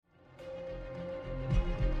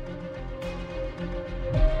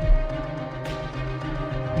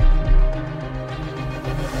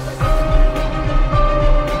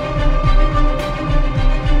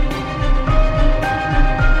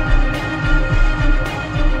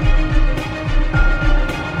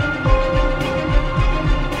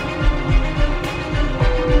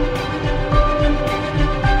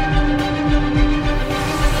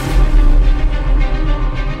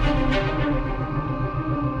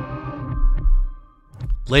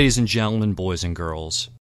Ladies and gentlemen, boys and girls,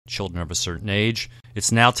 children of a certain age,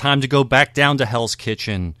 it's now time to go back down to Hell's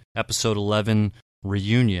Kitchen, Episode 11,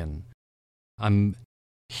 Reunion. I'm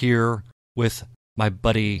here with my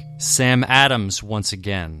buddy Sam Adams once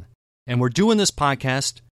again, and we're doing this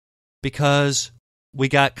podcast because we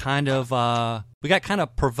got kind of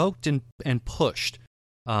provoked and pushed.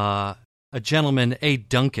 A gentleman, A.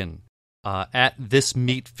 Duncan, at This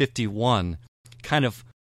Meat 51, kind of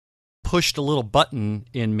pushed a little button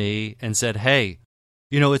in me and said, hey,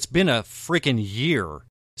 you know, it's been a freaking year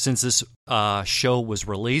since this show was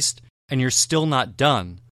released, and you're still not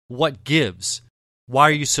done. What gives? Why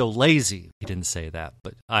are you so lazy? He didn't say that,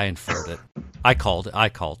 but I inferred it. I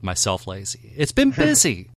called myself lazy. It's been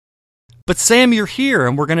busy. But Sam, you're here,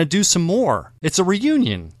 and we're going to do some more. It's a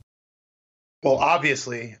reunion. Well,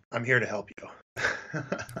 obviously, I'm here to help you.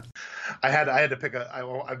 I had to pick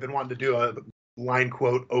I've been wanting to do a line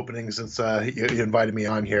quote opening since you invited me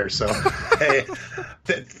on here. So, hey,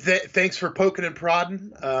 thanks for poking and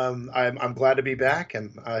prodding. I'm glad to be back,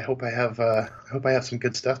 and I hope I have some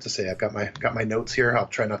good stuff to say. I've got my notes here. I'll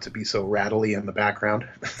try not to be so rattly in the background.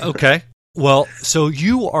 Okay. Well, so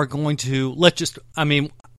you are going to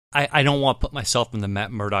I don't want to put myself in the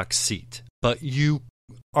Matt Murdock seat, but you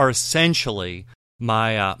are essentially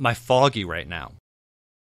my Foggy right now.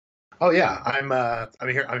 Oh yeah, I'm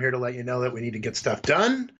here to let you know that we need to get stuff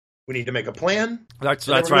done. We need to make a plan. That's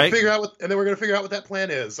right. And then we're going to figure out what that plan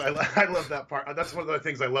is. I love that part. That's one of the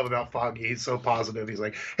things I love about Foggy. He's so positive. He's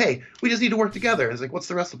like, hey, we just need to work together. It's like, what's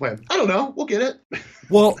the rest of the plan? I don't know. We'll get it.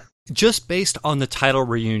 Well, just based on the title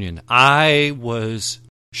Reunion, I was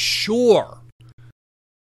sure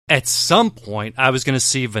at some point I was going to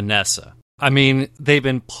see Vanessa. I mean, they've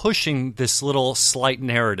been pushing this little slight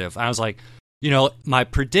narrative. I was like, you know, my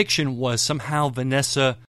prediction was somehow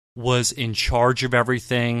Vanessa was in charge of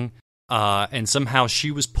everything, and somehow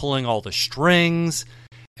she was pulling all the strings.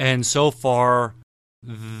 And so far,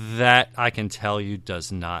 that I can tell you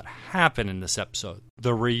does not happen in this episode.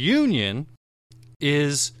 The reunion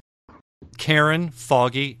is Karen,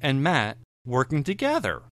 Foggy, and Matt working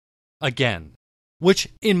together again, which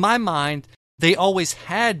in my mind, they always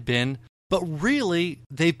had been, but really,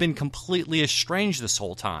 they've been completely estranged this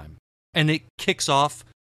whole time. And it kicks off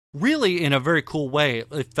really in a very cool way.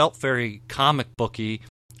 It felt very comic booky,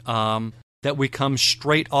 that we come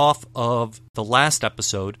straight off of the last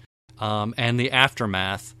episode and the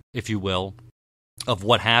aftermath, if you will, of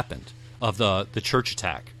what happened, of the church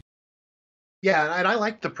attack. Yeah, and I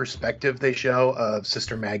like the perspective they show of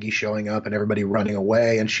Sister Maggie showing up and everybody running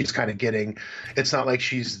away, and she's kind of getting, it's not like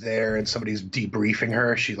she's there and somebody's debriefing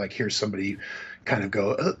her. She like hears somebody kind of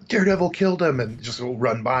go, Daredevil killed him, and just will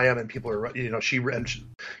run by him, and people are, you know, she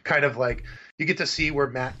kind of like, you get to see where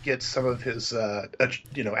Matt gets some of his,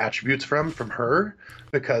 attributes from her,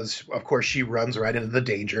 because of course she runs right into the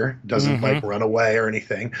danger, doesn't like run away or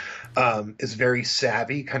anything, is very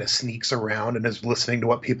savvy, kind of sneaks around and is listening to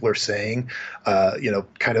what people are saying,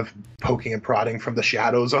 kind of poking and prodding from the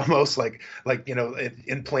shadows, almost like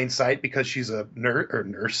in plain sight, because she's a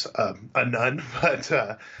a nun,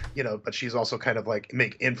 but she's also kind of like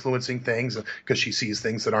influencing things because she sees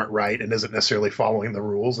things that aren't right and isn't necessarily following the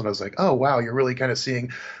rules. And I was like, oh wow, you're really kind of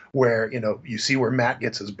seeing where, you see where Matt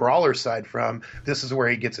gets his brawler side from. This is where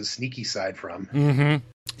he gets his sneaky side from. Mm-hmm.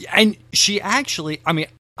 And she actually,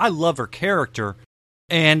 I love her character.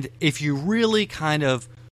 And if you really kind of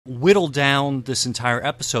whittle down this entire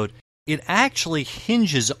episode, it actually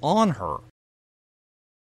hinges on her.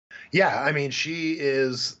 Yeah, she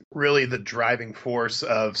is really the driving force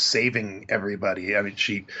of saving everybody.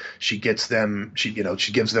 She gets them, she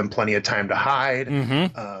gives them plenty of time to hide.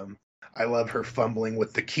 Mm-hmm. I love her fumbling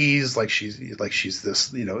with the keys, like she's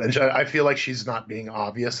this, and I feel like she's not being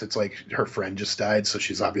obvious. It's like her friend just died, so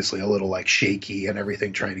she's obviously a little like shaky and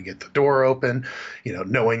everything, trying to get the door open,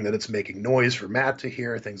 knowing that it's making noise for Matt to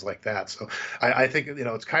hear, things like that. So I think,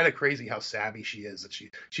 it's kind of crazy how savvy she is, that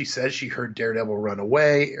she says she heard Daredevil run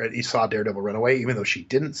away, or he saw Daredevil run away, even though she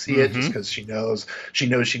didn't see it, just because she knows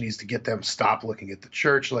she needs to get them stop looking at the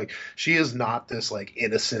church. Like, she is not this like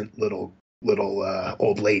innocent little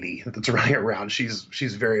old lady that's running around.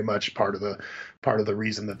 She's very much part of the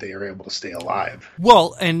reason that they are able to stay alive.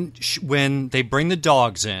 Well, and when they bring the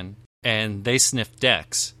dogs in and they sniff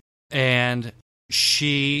Dex, and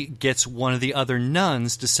she gets one of the other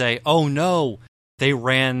nuns to say, oh no, they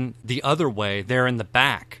ran the other way, they're in the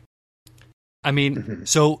back.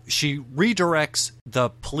 So she redirects the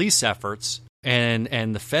police efforts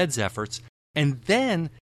and the feds' efforts, and then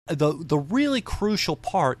the really crucial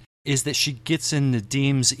part is that she gets in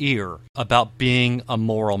Nadim's ear about being a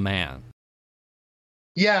moral man.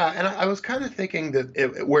 Yeah, and I was kind of thinking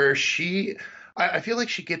that where I feel like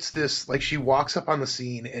she gets this, like she walks up on the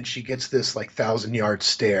scene and she gets this like 1,000 yard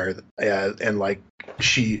stare, and like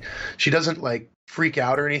she doesn't like freak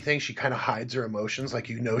out or anything. She kind of hides her emotions,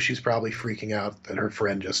 like she's probably freaking out that her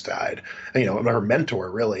friend just died, and, her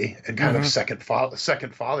mentor really, and kind of Mm-hmm.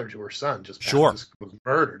 second father to her son Sure. just was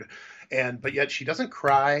murdered. But yet she doesn't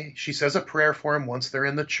cry. She says a prayer for him once they're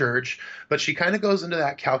in the church, but she kind of goes into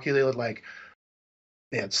that calculated like,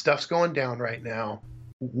 man, stuff's going down right now.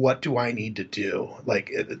 What do I need to do?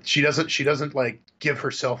 Like she doesn't like give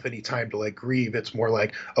herself any time to like grieve. It's more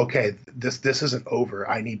like, okay, this isn't over.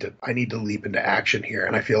 I need to leap into action here.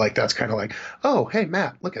 And I feel like that's kind of like, oh, hey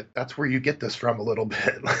Matt, that's where you get this from a little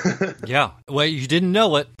bit. Yeah. Well, you didn't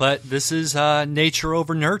know it, but this is nature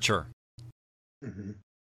over nurture. Mhm.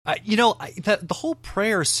 The whole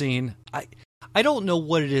prayer scene, I don't know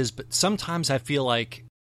what it is, but sometimes I feel like,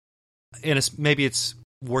 and maybe it's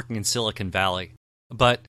working in Silicon Valley,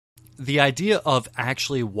 but the idea of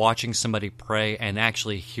actually watching somebody pray and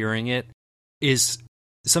actually hearing it is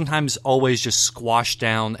sometimes always just squashed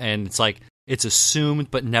down, and it's like it's assumed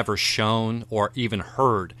but never shown or even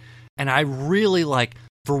heard. And I really like,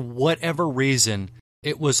 for whatever reason,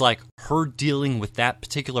 it was like her dealing with that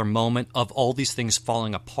particular moment of all these things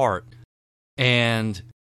falling apart and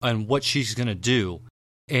what she's going to do.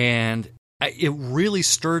 And it really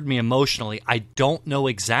stirred me emotionally. I don't know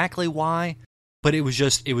exactly why, but it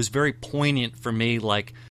was very poignant for me.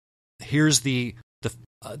 Like, here's the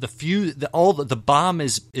bomb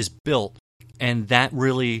is built, and that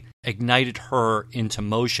really ignited her into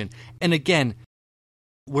motion. And again,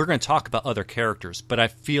 we're going to talk about other characters, but I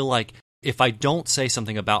feel like if I don't say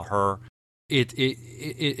something about her,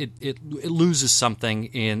 it loses something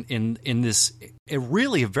in this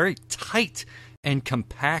really a very tight and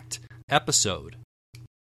compact episode.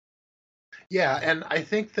 Yeah, and I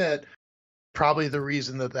think that probably the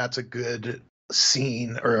reason that that's a good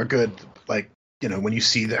scene, or a good, like, when you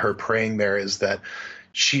see that her praying there, is that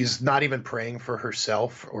she's not even praying for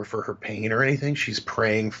herself or for her pain or anything. She's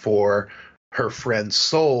praying for her friend's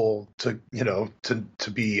soul to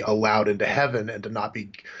be allowed into heaven, and to not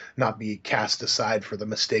be cast aside for the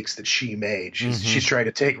mistakes that she made. She's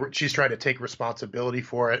trying to take responsibility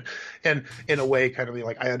for it, and in a way kind of be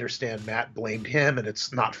like, I understand Matt blamed him, and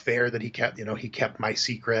it's not fair that he kept my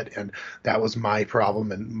secret, and that was my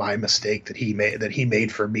problem and my mistake that he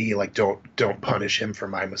made for me. Like, don't punish him for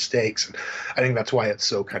my mistakes. And I think that's why it's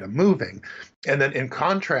so kind of moving. And then in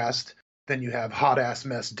contrast, then you have hot ass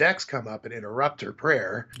mess Dex come up and interrupt her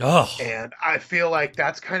prayer. Oh, And I feel like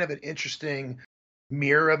that's kind of an interesting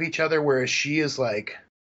mirror of each other, whereas she is like,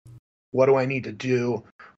 what do I need to do?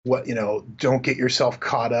 Don't get yourself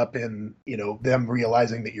caught up in, them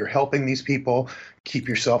realizing that you're helping these people. Keep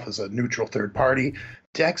yourself as a neutral third party.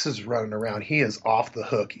 Dex is running around. He is off the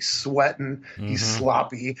hook. He's sweating. He's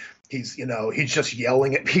sloppy. He's just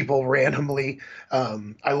yelling at people randomly.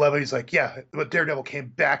 I love it. He's like, yeah, but Daredevil came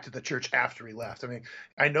back to the church after he left. I mean,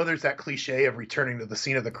 I know there's that cliche of returning to the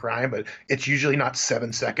scene of the crime, but it's usually not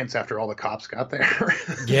 7 seconds after all the cops got there.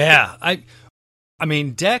 yeah. I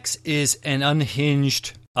mean, Dex is an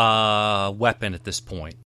unhinged weapon at this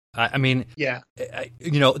point. I mean, Yeah.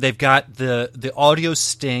 They've got the audio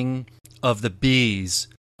sting of the bees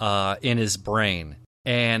in his brain,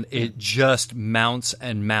 and it just mounts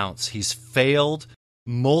and mounts. He's failed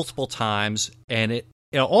multiple times, and it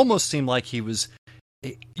almost seemed like he was,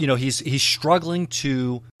 he's struggling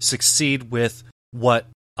to succeed with what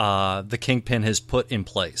the Kingpin has put in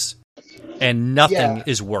place, and nothing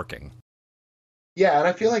is working. Yeah, and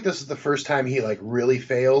I feel like this is the first time he like really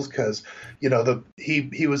fails, because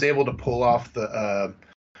he was able to pull off the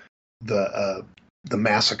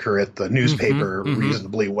massacre at the newspaper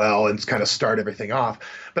reasonably well, and kind of start everything off.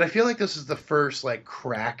 But I feel like this is the first like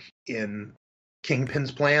crack in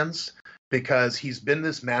Kingpin's plans, because he's been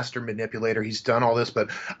this master manipulator. He's done all this, but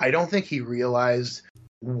I don't think he realized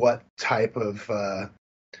what type of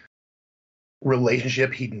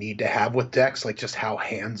relationship he'd need to have with Dex, like just how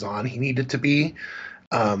hands-on he needed to be.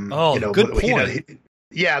 Good point.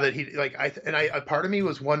 That he like I part of me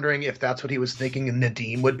was wondering if that's what he was thinking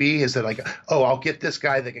Nadim would be, is that like, oh, I'll get this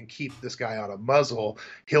guy that can keep this guy on a muzzle.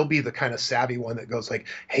 He'll be the kind of savvy one that goes like,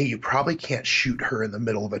 hey, you probably can't shoot her in the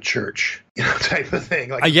middle of a church, type of thing.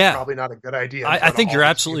 Like, yeah, probably not a good idea. I think you're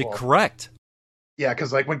absolutely correct. Yeah,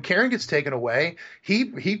 because like when Karen gets taken away, he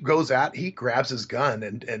grabs his gun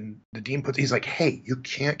and Nadeem he's like, hey, you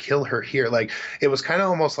can't kill her here. Like it was kind of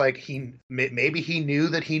almost like maybe he knew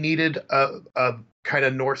that he needed a kind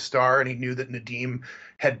of North Star, and he knew that Nadeem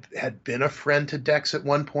had been a friend to Dex at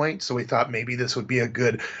one point, so he thought maybe this would be a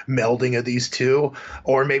good melding of these two,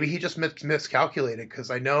 or maybe he just miscalculated,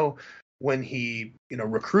 because I know when he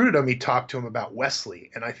recruited him, he talked to him about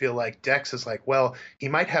Wesley, and I feel like Dex is like, well, he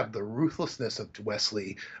might have the ruthlessness of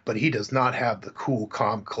Wesley, but he does not have the cool,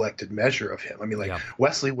 calm, collected measure of him. I mean, like Yeah.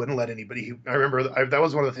 Wesley wouldn't let anybody. I remember that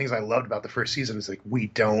was one of the things I loved about the first season. Is like, we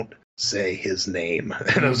don't say his name,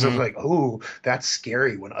 and I was just like, oh, that's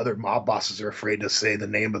scary when other mob bosses are afraid to say the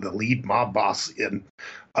name of the lead mob boss in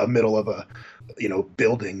a middle of a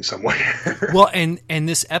building somewhere. Well, and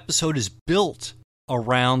this episode is built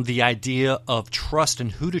around the idea of trust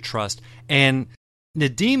and who to trust. And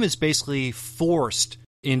Nadeem is basically forced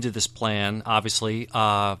into this plan, obviously,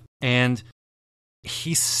 and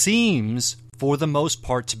he seems, for the most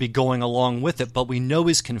part, to be going along with it, but we know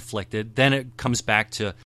he's conflicted. Then it comes back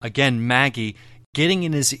to, again, Maggie getting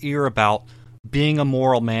in his ear about being a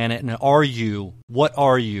moral man, and what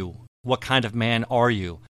are you? What kind of man are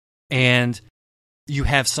you? And you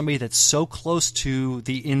have somebody that's so close to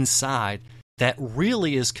the inside that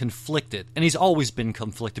really is conflicted, and he's always been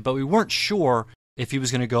conflicted, but we weren't sure if he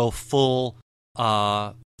was going to go full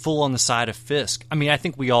on the side of Fisk. I mean, I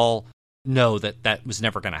think we all know that was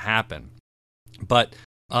never going to happen, but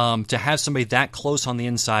to have somebody that close on the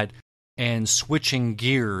inside and switching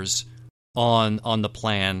gears on the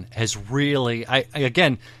plan has really,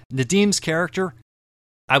 again, Nadeem's character,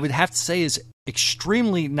 I would have to say, is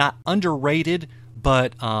extremely not underrated,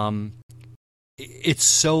 but he's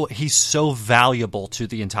so valuable to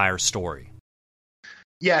the entire story.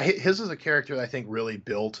 Yeah, his is a character that I think really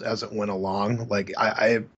built as it went along. Like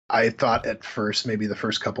I thought at first, maybe the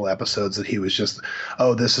first couple episodes, that he was just,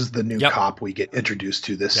 oh, this is the new cop we get introduced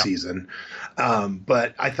to this season.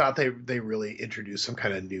 But I thought they really introduced some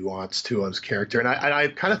kind of nuance to his character, and I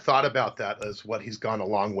kind of thought about that as what he's gone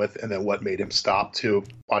along with, and then what made him stop to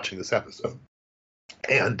watching this episode.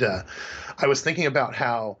 And I was thinking about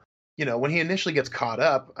how, when he initially gets caught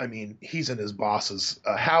up, I mean, he's in his boss's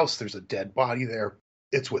house. There's a dead body there.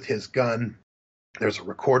 It's with his gun. There's a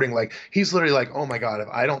recording. Like, he's literally like, oh my God, if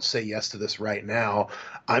I don't say yes to this right now,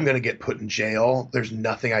 I'm going to get put in jail. There's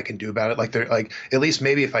nothing I can do about it. Like, they're like, at least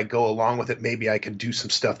maybe if I go along with it, maybe I can do some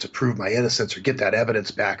stuff to prove my innocence or get that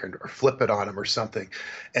evidence back, or flip it on him or something.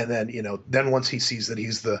 And then, then once he sees that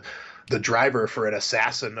he's the driver for an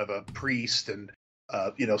assassin of a priest, and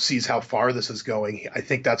sees how far this is going, I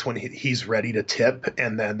think that's when he's ready to tip.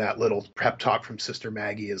 And then that little prep talk from Sister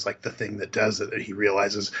Maggie is like the thing that does it. That he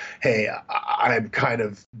realizes, hey, I'm kind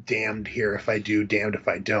of damned here if I do, damned if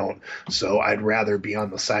I don't. So I'd rather be on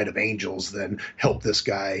the side of angels than help this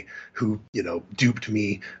guy who, duped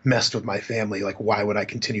me, messed with my family. Like, why would I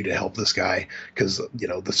continue to help this guy? Because,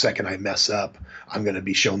 the second I mess up, I'm going to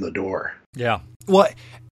be shown the door. Yeah. Well,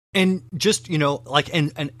 and just,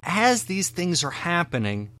 and as these things are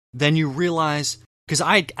happening, then you realize, because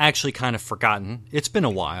I'd actually kind of forgotten, it's been a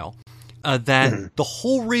while, that the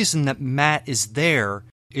whole reason that Matt is there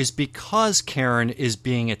is because Karen is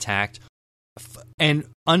being attacked, and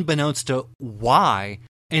unbeknownst to why,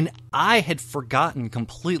 and I had forgotten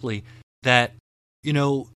completely that,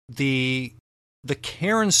 the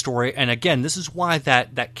Karen story, and again, this is why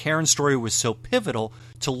that Karen story was so pivotal,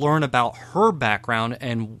 to learn about her background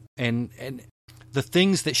and the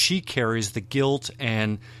things that she carries, the guilt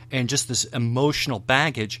and just this emotional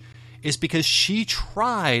baggage, is because she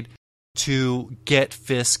tried to get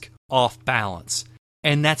Fisk off balance.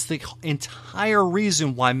 And that's the entire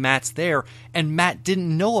reason why Matt's there, and Matt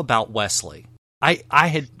didn't know about Wesley. I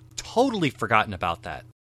had totally forgotten about that.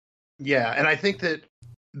 Yeah, and I think that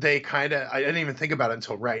I didn't even think about it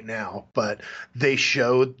until right now, but they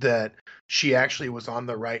showed that she actually was on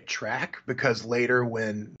the right track, because later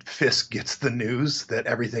when Fisk gets the news that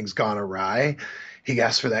everything's gone awry, he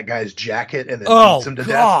asks for that guy's jacket and then beats him to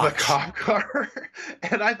death in the cop car.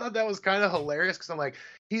 And I thought that was kind of hilarious, because I'm like,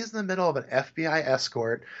 he's in the middle of an FBI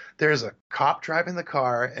escort. There's a cop driving the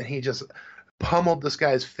car, and he just pummeled this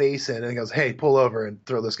guy's face in, and he goes, hey, pull over and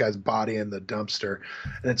throw this guy's body in the dumpster.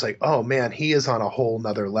 And it's like, oh man, he is on a whole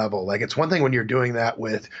nother level. Like, it's one thing when you're doing that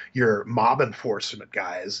with your mob enforcement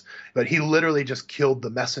guys, but he literally just killed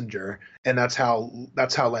the messenger. And that's how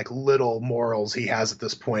like little morals he has at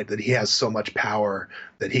this point, that he has so much power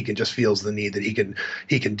that he can just feels the need that he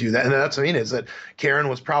can do that. And that's what I mean, is that Karen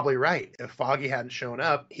was probably right. If Foggy hadn't shown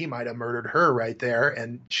up, he might have murdered her right there,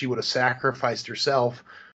 and she would have sacrificed herself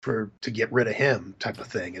to get rid of him, type of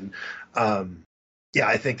thing. And Yeah,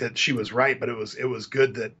 I think that she was right, but it was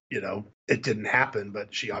good that, it didn't happen,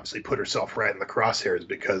 but she obviously put herself right in the crosshairs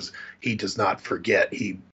because he does not forget.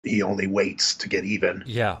 He only waits to get even.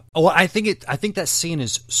 Yeah. Oh, I think that scene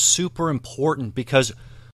is super important because,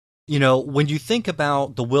 when you think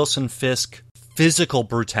about the Wilson Fisk physical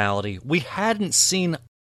brutality, we hadn't seen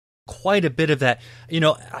quite a bit of that.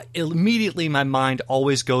 Immediately my mind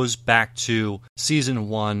always goes back to season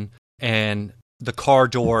 1 and the car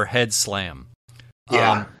door head slam.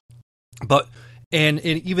 Yeah. But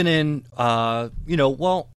even in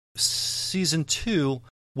season 2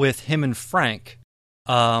 with him and Frank,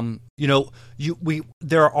 there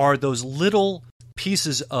are those little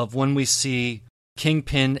pieces of when we see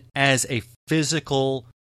Kingpin as a physical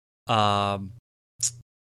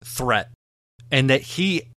threat, and that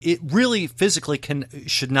it really physically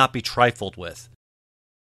should not be trifled with.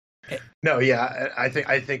 No, yeah, I think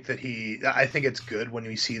I think it's good when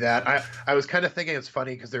we see that. I was kind of thinking it's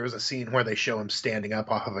funny because there was a scene where they show him standing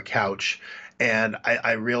up off of a couch, and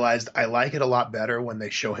I realized I like it a lot better when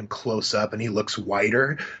they show him close up and he looks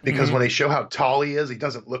wider, because when they show how tall he is, he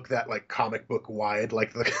doesn't look that like comic book wide,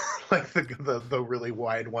 like the the really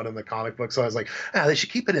wide one in the comic book. So I was like, they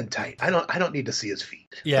should keep it in tight. I don't need to see his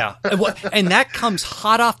feet. Yeah, and that comes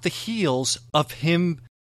hot off the heels of him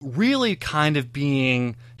really kind of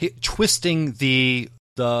twisting the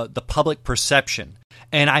public perception.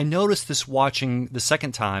 And I noticed this watching the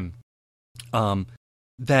second time,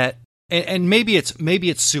 that and maybe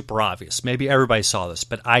it's super obvious, maybe everybody saw this,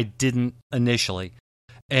 but I didn't initially.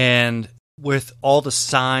 And with all the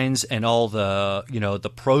signs and all the the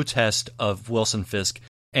protest of Wilson Fisk,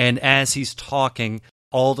 and as he's talking,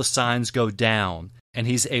 all the signs go down, and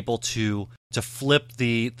he's able to flip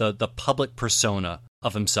the public persona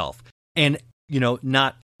of himself. And,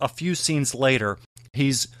 not a few scenes later,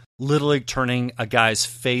 he's literally turning a guy's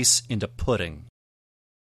face into pudding.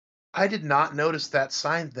 I did not notice that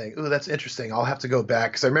sign thing. Ooh, that's interesting. I'll have to go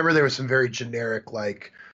back, because I remember there was some very generic,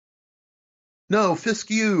 like, no, Fisk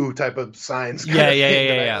you type of signs.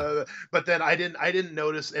 Yeah. But then I didn't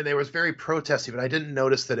notice, and there was very protesty, but I didn't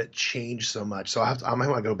notice that it changed so much. So I might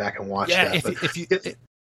want to go back and watch that.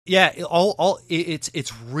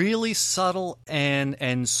 It's really subtle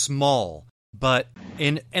and small, but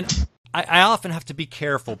I often have to be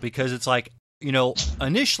careful, because it's like,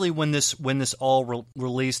 initially when this all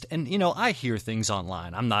released, and I hear things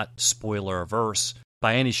online. I'm not spoiler averse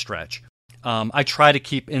by any stretch. I try to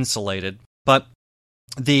keep insulated, but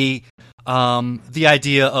the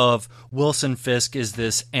idea of Wilson Fisk is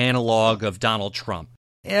this analog of Donald Trump,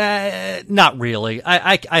 not really.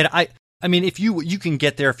 I mean, if you can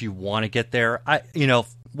get there if you want to get there,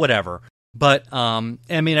 whatever. But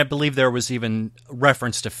I believe there was even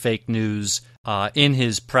reference to fake news in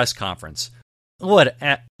his press conference.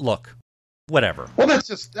 Look, whatever. Well, that's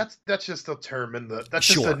just a term that's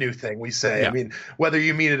just a new thing we say. Yeah. I mean, whether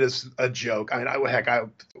you mean it as a joke. I mean,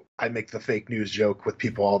 I make the fake news joke with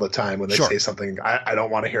people all the time when they say something I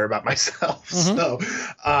don't want to hear about myself. Mm-hmm.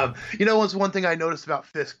 So, was one thing I noticed about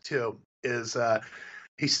Fisk too is.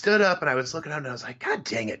 He stood up, and I was looking at him, and I was like, God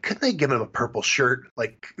dang it. Couldn't they give him a purple shirt?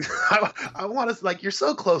 Like, I want to, like, you're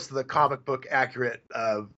so close to the comic book accurate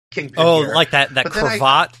Kingpin. Oh, here. Like that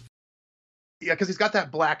cravat? Yeah, because he's got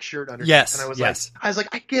that black shirt underneath. Yes, and I was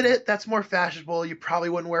like, I get it. That's more fashionable. You probably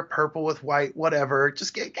wouldn't wear purple with white, whatever.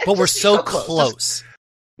 But we're so close.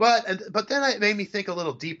 But then it made me think a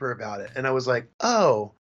little deeper about it. And I was like,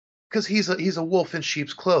 oh, because he's a wolf in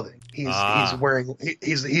sheep's clothing. He's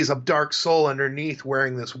a dark soul underneath,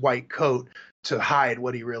 wearing this white coat to hide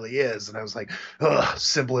what he really is. And I was like, ugh,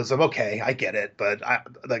 symbolism. Okay, I get it. But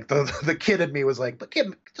the kid in me was like, but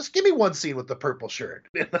kid, just give me one scene with the purple shirt.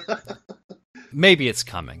 Maybe it's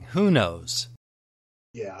coming. Who knows?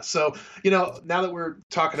 Yeah. So, now that we're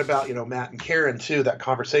talking about, Matt and Karen too, that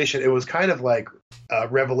conversation, it was kind of like a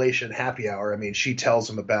revelation happy hour. I mean, she tells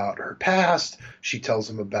him about her past. She tells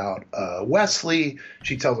him about Wesley.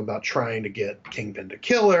 She tells him about trying to get Kingpin to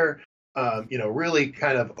kill her. Really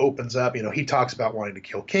kind of opens up. He talks about wanting to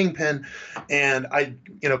kill Kingpin. And I,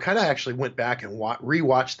 kind of actually went back and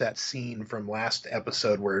rewatched that scene from last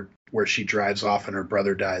episode where she drives off and her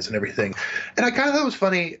brother dies and everything. And I kind of thought it was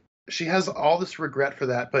funny. She has all this regret for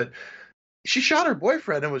that, but she shot her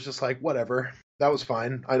boyfriend and was just like, whatever, that was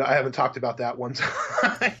fine. I haven't talked about that one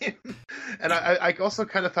time. And I also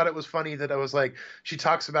kind of thought it was funny that I was like, she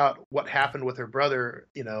talks about what happened with her brother.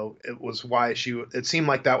 It seemed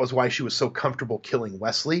like that was why she was so comfortable killing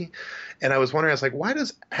Wesley. And I was wondering, I was like, why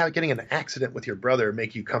does getting an accident with your brother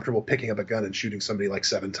make you comfortable picking up a gun and shooting somebody like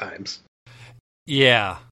 7 times?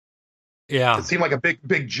 Yeah. It seemed like a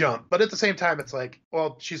big jump, but at the same time, it's like,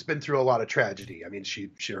 well, she's been through a lot of tragedy. I mean,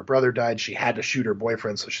 her brother died. She had to shoot her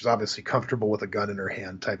boyfriend, so she's obviously comfortable with a gun in her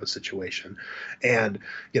hand, type of situation. And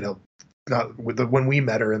not when we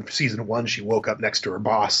met her in season 1, she woke up next to her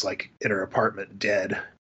boss, like in her apartment, dead.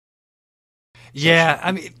 Yeah,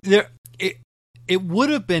 I mean, it would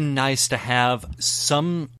have been nice to have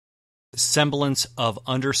some semblance of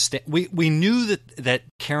understand. We knew that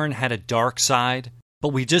Karen had a dark side, but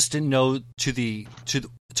we just didn't know to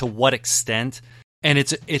what extent. And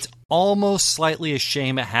it's almost slightly a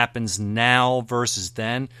shame it happens now versus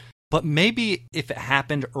then. But maybe if it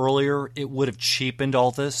happened earlier, it would have cheapened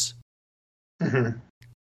all this. Mm-hmm.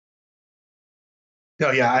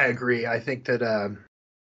 No, yeah, I agree. I think that.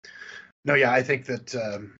 I think that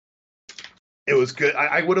it was good.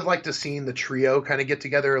 I would have liked to seen the trio kind of get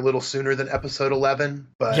together a little sooner than episode 11,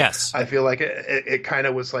 but yes. I feel like it kind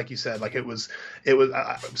of was, like you said, like it was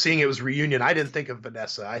seeing it was reunion. I didn't think of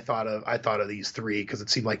Vanessa. I thought of these three because it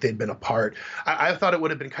seemed like they'd been apart. I thought it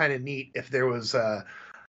would have been kind of neat if there was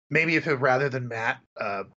maybe if it, rather than Matt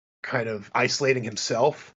kind of isolating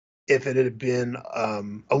himself, if it had been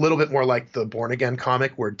a little bit more like the Born Again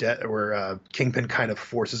comic where Kingpin kind of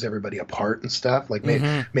forces everybody apart and stuff. Like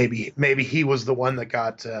maybe he was the one that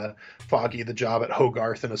got Foggy the job at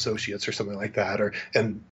Hogarth and Associates or something like that,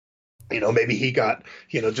 and maybe he got,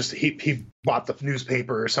 just he bought the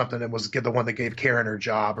newspaper or something and was the one that gave Karen her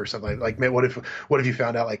job or something. Like, what if you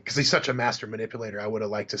found out, like, because he's such a master manipulator, I would have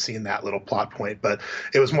liked to seen that little plot point, but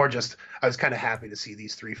it was more just, I was kind of happy to see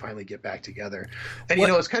these three finally get back together. And,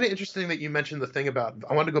 it's kind of interesting that you mentioned the thing about,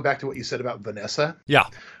 I wanted to go back to what you said about Vanessa. Yeah.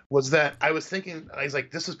 Was that I was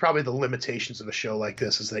like, this is probably the limitations of a show like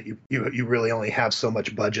this, is that you really only have so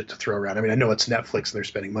much budget to throw around. I mean, I know it's Netflix and they're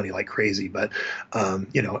spending money like crazy, but,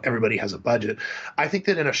 everybody has a budget. I think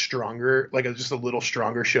that in a stronger, like just a little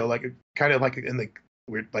stronger show, like kind of like in the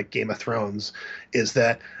weird, like Game of Thrones, is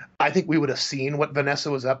that I think we would have seen what Vanessa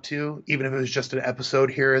was up to, even if it was just an episode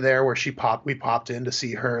here or there where we popped in to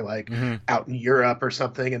see her like out in Europe or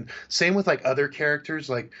something. And same with like other characters,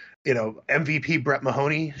 like, MVP Brett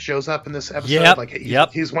Mahoney shows up in this episode.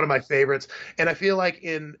 He's one of my favorites. And I feel like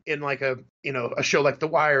in like a show like The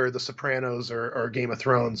Wire or The Sopranos or Game of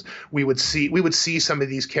Thrones, we would see some of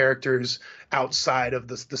these characters outside of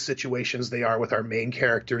the situations they are with our main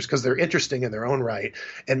characters, because they're interesting in their own right,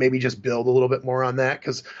 and maybe just build a little bit more on that.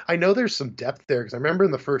 Because I know there's some depth there, because I remember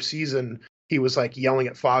in the first season, he was like yelling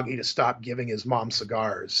at Foggy to stop giving his mom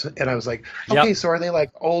cigars. And I was like, okay, so are they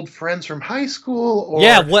like old friends from high school? Or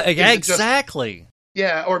exactly.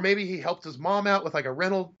 Or maybe he helped his mom out with like a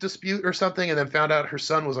rental dispute or something, and then found out her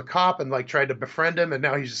son was a cop and like tried to befriend him, and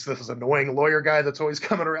now he's just this annoying lawyer guy that's always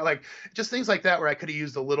coming around. Like, just things like that where I could have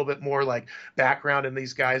used a little bit more like background in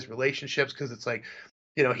these guys' relationships, because it's like,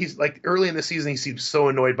 he's like, early in the season he seems so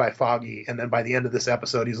annoyed by Foggy, and then by the end of this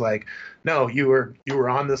episode he's like, no, you were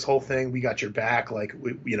on this whole thing, we got your back, like,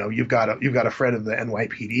 you've got a friend of the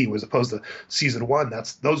NYPD, as opposed to season 1,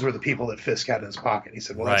 those were the people that Fisk had in his pocket. He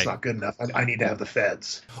said, well, that's not good enough, I need to have the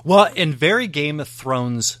feds. Well, in very Game of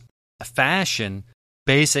Thrones fashion,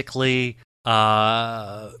 basically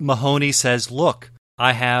Mahoney says, look,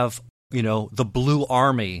 I have the Blue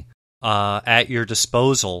Army at your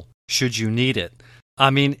disposal should you need it. I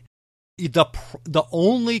mean, the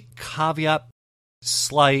only caveat,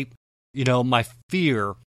 slight, my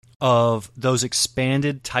fear of those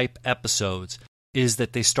expanded type episodes is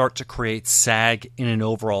that they start to create sag in an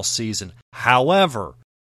overall season. However,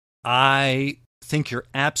 I think you're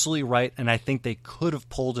absolutely right, and I think they could have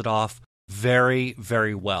pulled it off very,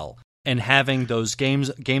 very well. And having those Game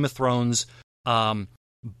of Thrones, not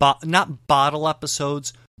bottle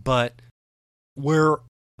episodes, but we're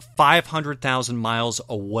 500,000 miles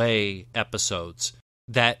away episodes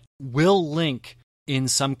that will link in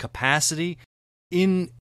some capacity, in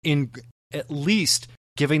at least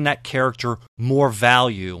giving that character more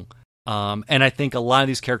value. And I think a lot of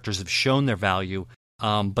these characters have shown their value,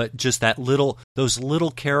 but just those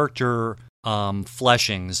little character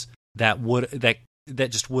fleshings that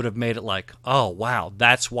just would have made it like, oh wow,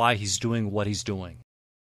 that's why he's doing what he's doing.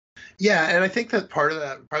 Yeah, and I think that part of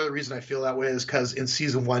the reason I feel that way is because in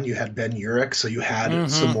season 1 you had Ben Urich, so you had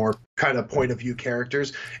some more kind of point of view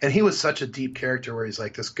characters, and he was such a deep character where he's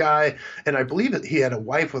like this guy, and I believe that he had a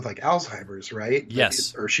wife with like Alzheimer's, right?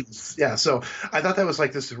 Yes. Or she was, yeah. So I thought that was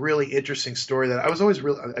like this really interesting story that I was always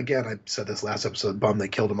really, again, I said this last episode, bummed they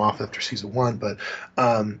killed him off after season 1, but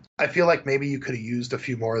I feel like maybe you could have used a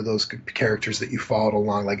few more of those characters that you followed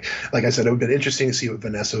along. Like I said, it would have been interesting to see what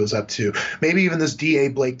Vanessa was up to. Maybe even this DA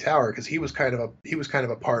Blake Tower, because he was kind of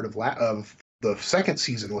a part of the second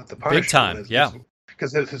season with the Punisher. Big time, yeah.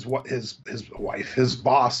 because his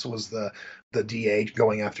boss was the DA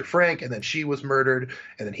going after Frank, and then she was murdered,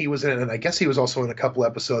 and then he was in it, and I guess he was also in a couple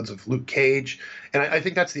episodes of Luke Cage. And I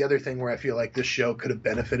think that's the other thing where I feel like this show could have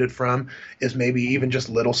benefited from is maybe even just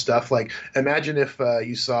little stuff. Like imagine if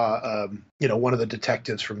you saw one of the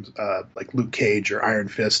detectives from like Luke Cage or Iron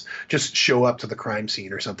Fist just show up to the crime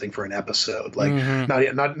scene or something for an episode, like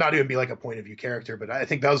not even be like a point of view character. But I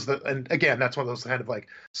think that was and again, that's one of those kind of like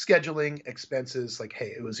scheduling expenses. Like,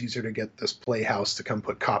 hey, it was easier to get this playhouse to come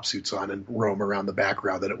put cop suits on and roam around the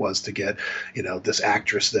background than it was to get this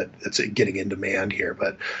actress that's getting in demand here.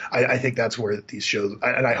 But I think that's where these shows,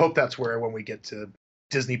 and I hope that's where when we get to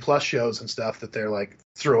Disney Plus shows and stuff, that they're like,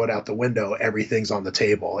 throw it out the window, everything's on the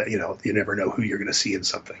table. You never know who you're going to see in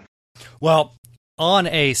something. Well, on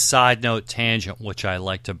a side note tangent, which I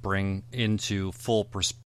like to bring into full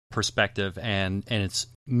perspective, and it's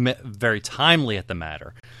very timely at the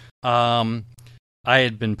matter. I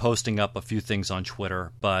had been posting up a few things on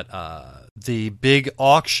Twitter, but the big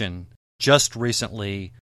auction just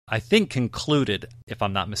recently, I think, concluded, if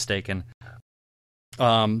I'm not mistaken.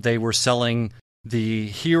 They were selling the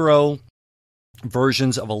hero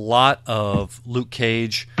versions of a lot of Luke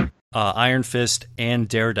Cage, Iron Fist, and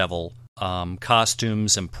Daredevil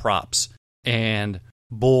costumes and props. And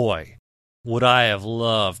boy, would I have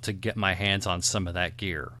loved to get my hands on some of that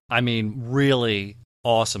gear. I mean, really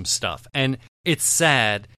awesome stuff. And it's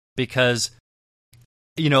sad because,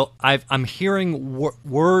 I'm hearing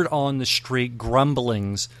word on the street,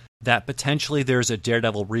 grumblings that potentially there's a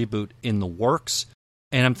Daredevil reboot in the works.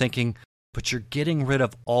 And I'm thinking, but you're getting rid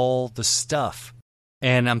of all the stuff.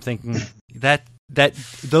 And I'm thinking that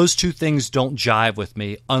those two things don't jive with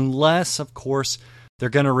me, unless, of course, they're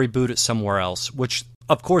going to reboot it somewhere else, which,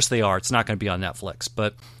 of course, they are. It's not going to be on Netflix.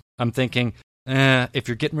 But I'm thinking, if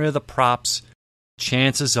you're getting rid of the props,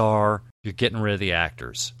 chances are you're getting rid of the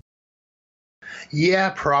actors.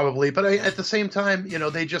 Yeah, probably. But at the same time,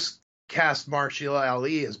 they just cast Marshall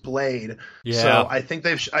Ali as Blade. Yeah. So I think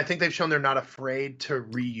they've shown they're not afraid to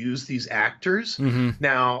reuse these actors. Mm-hmm.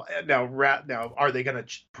 Now, are they going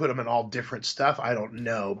to put them in all different stuff? I don't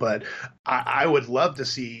know, but I would love to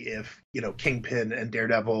see if Kingpin and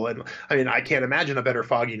Daredevil, and I mean, I can't imagine a better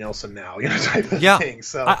Foggy Nelson now, type of thing.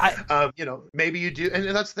 So maybe you do,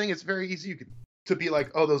 and that's the thing. It's very easy to be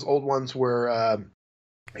like, oh, those old ones were.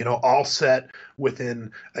 All set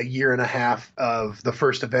within a year and a half of the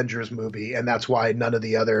first Avengers movie, and that's why none of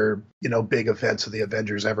the other, big events of the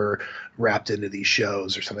Avengers ever wrapped into these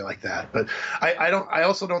shows or something like that. But I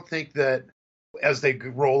also don't think that as they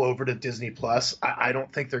roll over to Disney Plus, I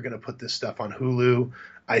don't think they're going to put this stuff on Hulu.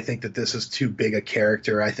 I think that this is too big a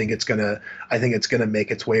character. I think it's gonna make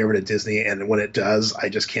its way over to Disney, and when it does, I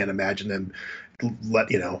just can't imagine them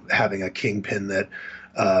having a Kingpin that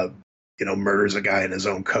murders a guy in his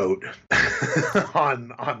own coat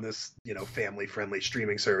on this family friendly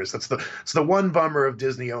streaming service. It's the one bummer of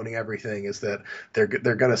Disney owning everything, is that they're going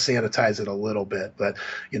to sanitize it a little bit. But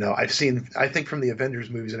I think from the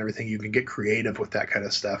Avengers movies and everything, you can get creative with that kind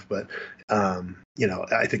of stuff. But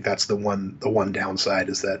I think that's the one downside,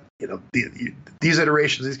 is that these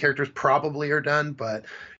iterations, these characters probably are done, but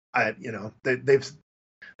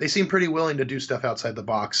they seem pretty willing to do stuff outside the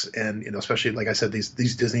box. And, especially, like I said, these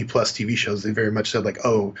Disney Plus TV shows, they very much said, like,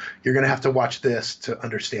 oh, you're going to have to watch this to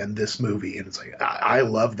understand this movie. And it's like, I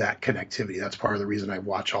love that connectivity. That's part of the reason I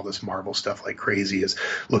watch all this Marvel stuff like crazy, is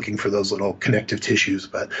looking for those little connective tissues.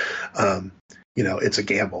 But, it's a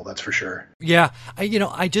gamble, that's for sure. Yeah.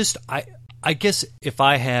 I guess if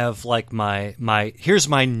I have like my here's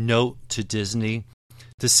my note to Disney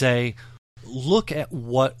to say, look at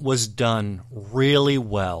what was done really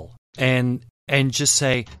well, and just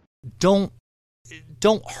say, don't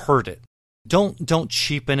hurt it, don't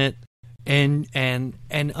cheapen it, and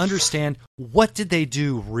understand what did they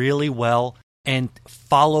do really well, and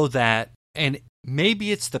follow that. And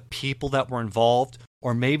maybe it's the people that were involved,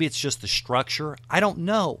 or maybe it's just the structure. I don't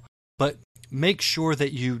know, but make sure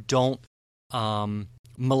that you don't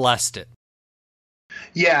molest it.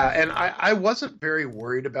 Yeah, and I wasn't very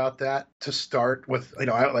worried about that to start with.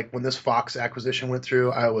 Like when this Fox acquisition went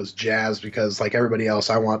through, I was jazzed, because like everybody else,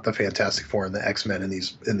 I want the Fantastic Four and the X-Men in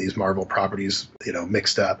these Marvel properties,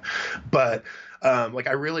 mixed up. But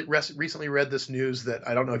I really recently read this news that,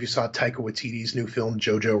 I don't know if you saw Taika Waititi's new film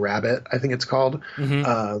Jojo Rabbit, I think it's called.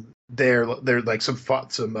 Mm-hmm. they're like some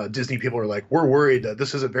Disney people are like, we're worried that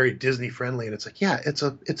this isn't very Disney friendly, and it's like, yeah, it's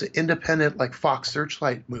an independent like Fox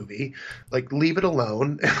Searchlight movie, like leave it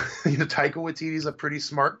alone. Taika Waititi's a pretty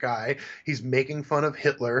smart guy. He's making fun of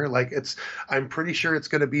Hitler. Like I'm pretty sure it's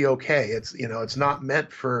going to be okay. It's not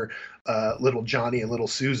meant for little Johnny and little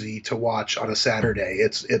Susie to watch on a Saturday.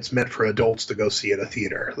 It's meant for adults to go see at a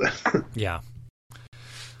theater. Yeah.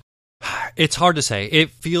 It's hard to say. It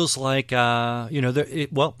feels like,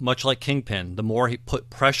 much like Kingpin, the more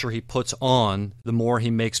pressure he puts on, the more he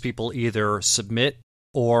makes people either submit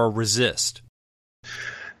or resist.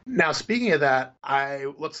 Now, speaking of that,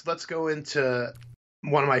 let's go into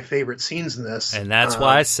one of my favorite scenes in this, and that's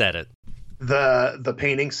why I said it. The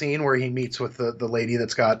painting scene where he meets with the lady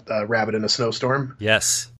that's got Rabbit in a Snowstorm.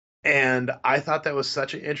 Yes. And I thought that was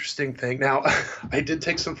such an interesting thing. Now, I did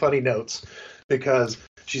take some funny notes because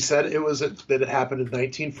she said that it happened in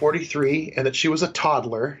 1943 and that she was a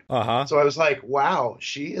toddler. Uh-huh. So I was like, wow,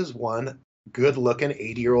 she is one good-looking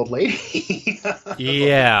 80-year-old lady.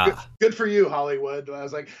 Yeah. Good for you, Hollywood. I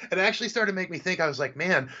was like, it actually started to make me think. I was like,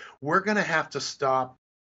 man, we're going to have to stop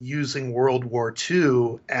using World War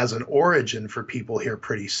II as an origin for people here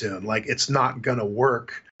pretty soon. Like, it's not going to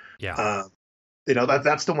work. Yeah.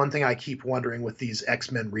 That's the one thing I keep wondering with these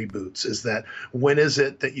X-Men reboots is that when is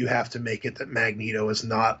it that you have to make it that Magneto is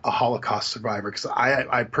not a Holocaust survivor? Because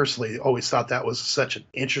I personally always thought that was such an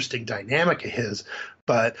interesting dynamic of his,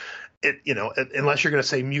 but unless you're going to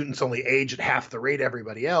say mutants only age at half the rate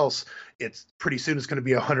everybody else, it's pretty soon it's going to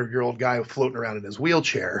be 100-year-old guy floating around in his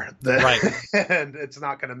wheelchair. Right. And it's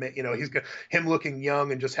not going to make, him looking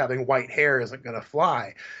young and just having white hair isn't going to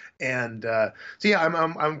fly. And so yeah,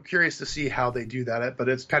 I'm curious to see how they do that. But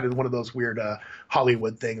it's kind of one of those weird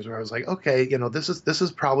Hollywood things where I was like, okay, this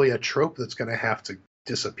is probably a trope that's going to have to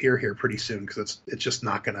disappear here pretty soon because it's just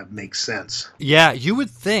not going to make sense. Yeah, you would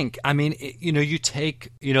think. I mean, you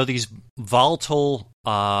take these volatile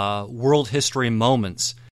world history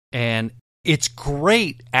moments, and it's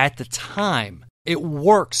great at the time. It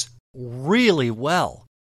works really well.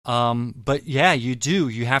 But yeah,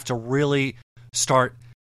 you have to really start.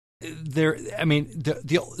 I mean,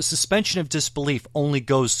 the suspension of disbelief only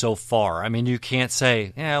goes so far. I mean, you can't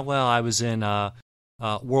say, yeah, well, I was in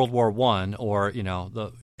World War I, or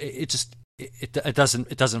it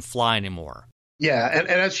doesn't fly anymore. Yeah, and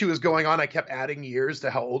as she was going on, I kept adding years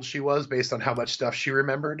to how old she was based on how much stuff she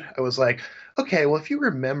remembered. I was like, okay, well, if you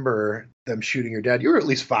remember them shooting your dad, you were at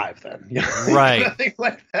least 5 then, right? Nothing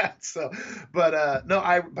like that. So, but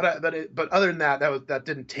other than that, that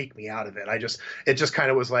didn't take me out of it. It just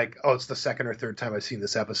kind of was like, oh, it's the second or third time I've seen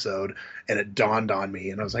this episode, and it dawned on me,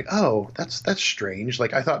 and I was like, oh, that's strange.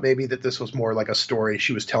 Like I thought maybe that this was more like a story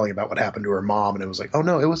she was telling about what happened to her mom, and it was like, oh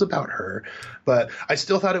no, it was about her. But I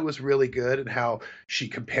still thought it was really good, and how she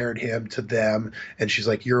compared him to them, and she's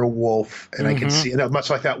like, you're a wolf, and I can see,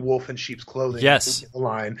 much like that wolf in sheep's clothing. Yes.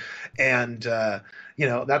 Line. And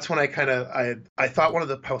that's when I thought one of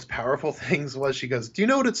the most powerful things was, she goes, do you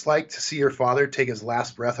know what it's like to see your father take his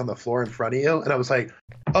last breath on the floor in front of you? And I was like,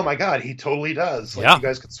 oh my God, he totally does. Like, you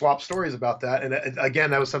guys could swap stories about that. And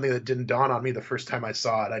again, that was something that didn't dawn on me the first time I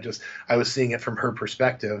saw it. I was seeing it from her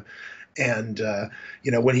perspective. And,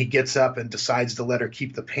 when he gets up and decides to let her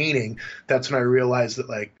keep the painting, that's when I realized that,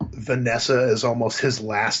 like, Vanessa is almost his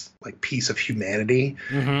last, like, piece of humanity.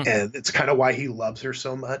 Mm-hmm. And it's kind of why he loves her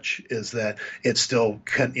so much, is that it's still,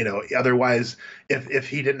 otherwise, if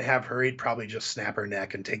he didn't have her, he'd probably just snap her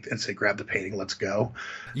neck and say, grab the painting, let's go.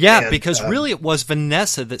 Yeah, because really it was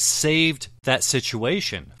Vanessa that saved that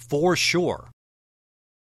situation, for sure.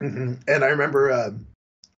 Mm-hmm. And I remember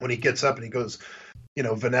when he gets up and he goes,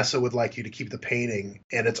 Vanessa would like you to keep the painting.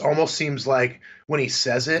 And it almost seems like when he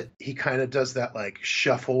says it, he kind of does that like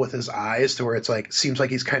shuffle with his eyes to where it's like, seems like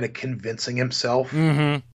he's kind of convincing himself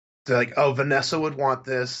to like, oh, Vanessa would want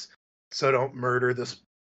this, so don't murder this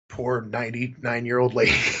poor 99-year-old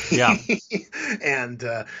lady. Yeah. And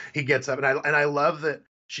he gets up, and I love that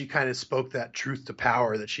she kind of spoke that truth to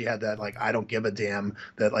power, that she had that, like, I don't give a damn,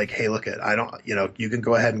 that like, hey, look I don't, you can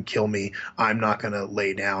go ahead and kill me. I'm not going to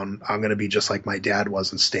lay down. I'm going to be just like my dad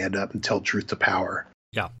was and stand up and tell truth to power.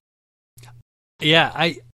 Yeah.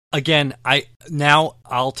 Yeah.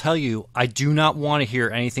 I'll tell you, I do not want to hear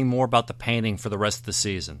anything more about the painting for the rest of the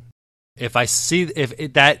season. If I see,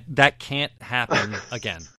 that can't happen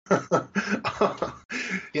again. I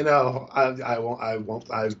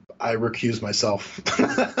won't. I recuse myself.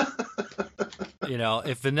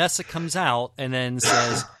 If Vanessa comes out and then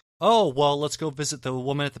says, "Oh, well, let's go visit the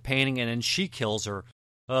woman at the painting," and then she kills her,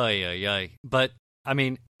 But I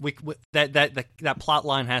mean, that plot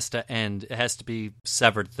line has to end. It has to be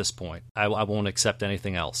severed at this point. I won't accept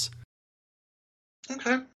anything else.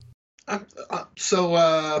 Okay.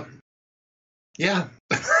 Yeah.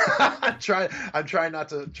 I'm trying not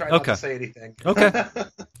to Okay. say anything. Okay.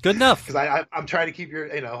 Good enough. Because I'm trying to keep your,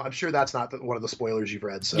 I'm sure that's not one of the spoilers you've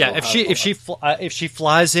read. So Yeah, if she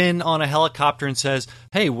flies in on a helicopter and says,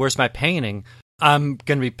 "Hey, where's my painting?" I'm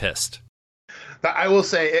gonna be pissed. I will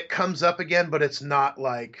say it comes up again, but it's not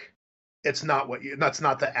like that's not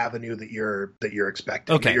the avenue that you're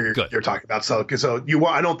expecting. Okay, that good. You're talking about. So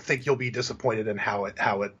I don't think you'll be disappointed in how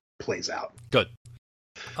it plays out. Good.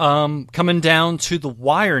 Coming down to the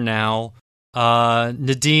wire now.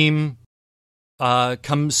 Nadeem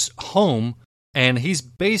comes home, and he's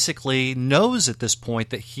basically knows at this point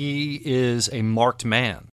that he is a marked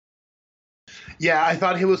man. Yeah, I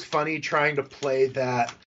thought it was funny trying to play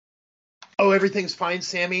that. Oh, everything's fine,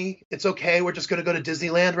 Sammy. It's okay. We're just going to go to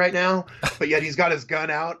Disneyland right now. But yet he's got his gun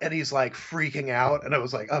out and he's like freaking out. And I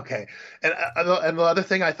was like, okay. And the other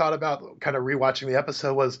thing I thought about kind of rewatching the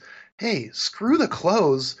episode was, hey, screw the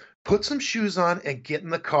clothes. Put some shoes on and get in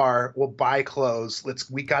the car. We'll buy clothes.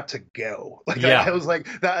 We got to go. Like, Yeah. I was like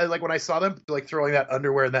that. Like when I saw them like throwing that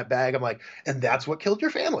underwear in that bag, I'm like, and that's what killed your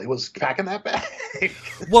family was packing that bag.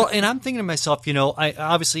 Well, and I'm thinking to myself,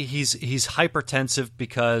 obviously he's hypertensive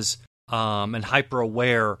because and hyper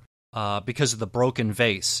aware because of the broken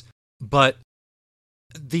vase, but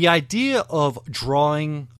the idea of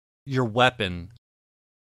drawing your weapon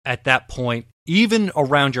at that point, even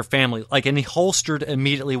around your family, like, and he holstered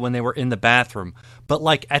immediately when they were in the bathroom, but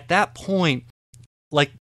like at that point,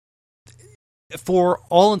 like for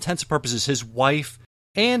all intents and purposes, his wife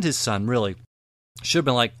and his son really should have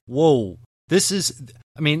been like, whoa, this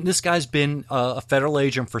guy's been a federal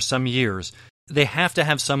agent for some years. They have to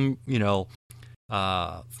have some,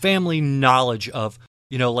 family knowledge of,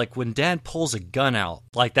 like when dad pulls a gun out,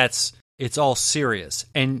 like it's all serious.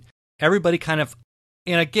 And everybody kind of,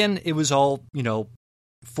 and again, it was all,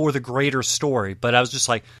 for the greater story, but I was just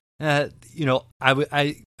like, I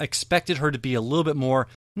expected her to be a little bit more,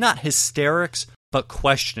 not hysterics, but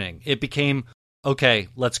questioning. It became, okay,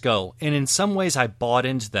 let's go. And in some ways I bought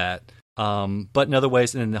into that. But in other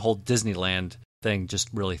ways, and then the whole Disneyland thing just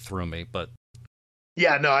really threw me, but.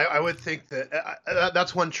 Yeah, no, I would think that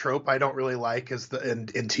that's one trope I don't really like is in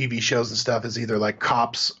TV shows and stuff is either like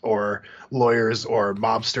cops or lawyers or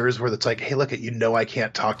mobsters where it's like, hey, look, I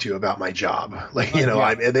can't talk to you about my job. Like, Yeah.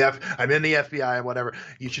 I'm in the FBI and whatever.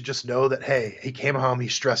 You should just know that, hey, he came home,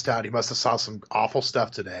 he's stressed out, he must have saw some awful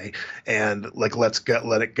stuff today, and like let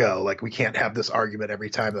it go. Like we can't have this argument every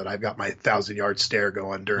time that I've got my 1,000-yard stare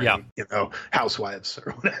going during Housewives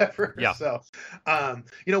or whatever. Yeah. So,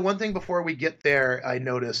 one thing before we get there. I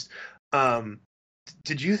noticed.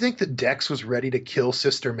 Did you think that Dex was ready to kill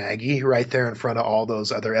Sister Maggie right there in front of all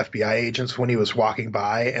those other FBI agents when he was walking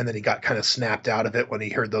by, and then he got kind of snapped out of it when he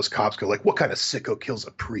heard those cops go like, "What kind of sicko kills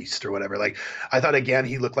a priest?" or whatever? Like, I thought again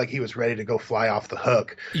he looked like he was ready to go fly off the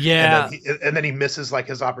hook. Yeah, and then he misses like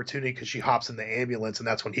his opportunity because she hops in the ambulance, and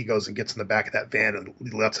that's when he goes and gets in the back of that van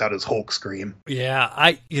and lets out his Hulk scream.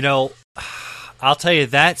 Yeah, I'll tell you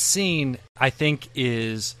that scene. I think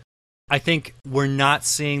we're not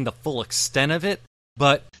seeing the full extent of it,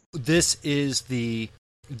 but that is the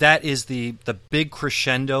big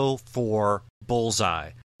crescendo for Bullseye.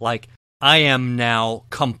 Like, I am now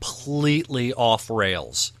completely off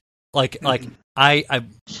rails. Like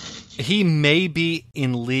he may be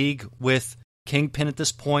in league with Kingpin at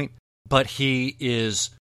this point, but he is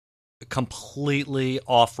completely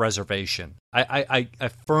off reservation. I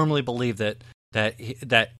firmly believe that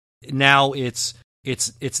now it's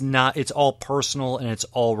all personal and it's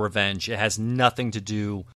all revenge. It has nothing to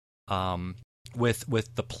do with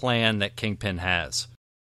the plan that Kingpin has.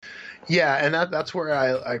 Yeah, and that's where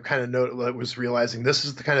I kind of was realizing this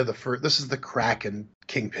is this is the crack in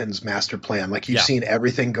Kingpin's master plan. Like you've seen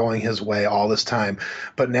everything going his way all this time,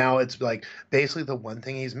 but now it's like basically the one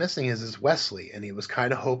thing he's missing is Wesley, and he was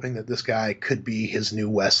kind of hoping that this guy could be his new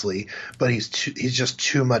Wesley, but he's just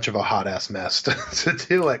too much of a hot ass mess to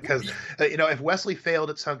do it because if Wesley failed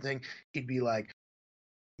at something, he'd be like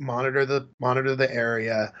monitor the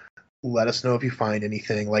area. Let us know if you find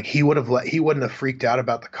anything. Like he wouldn't have freaked out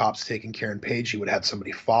about the cops taking Karen Page. He would have had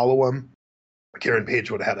somebody follow him. Karen Page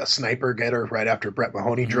would have had a sniper get her right after Brett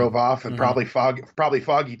Mahoney drove off, and probably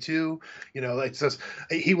Foggy too. It's just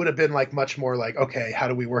he would have been like much more like, okay, how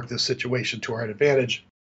do we work this situation to our advantage?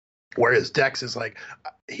 Whereas Dex is like,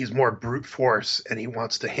 he's more brute force, and he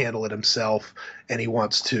wants to handle it himself, and he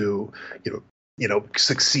wants to,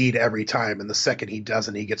 succeed every time. And the second he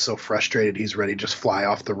doesn't, he gets so frustrated, he's ready to just fly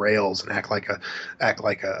off the rails and act like a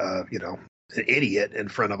an idiot in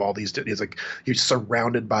front of all these. He's like, you're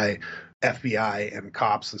surrounded by FBI and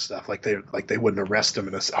cops and stuff. Like they wouldn't arrest him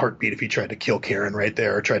in a heartbeat if he tried to kill Karen right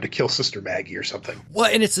there or tried to kill Sister Maggie or something.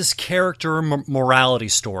 Well, and it's this character morality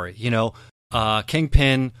story.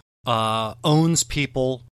 Kingpin owns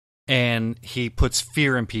people, and he puts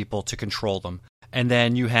fear in people to control them. And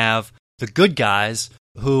then you have the good guys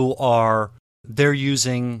who they're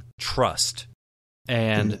using trust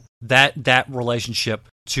and that relationship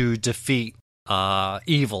to defeat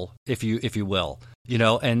evil, if you will.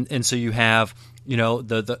 And so you have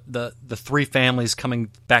the three families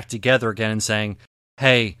coming back together again and saying,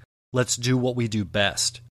 hey, let's do what we do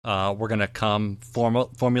best. We're gonna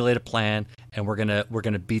formulate a plan, and we're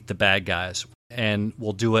gonna beat the bad guys, and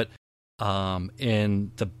we'll do it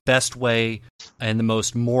in the best way and the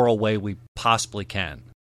most moral way we possibly can,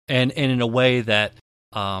 and in a way that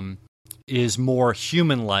is more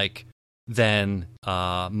human-like than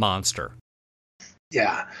monster.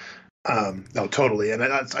 Yeah. No, totally, and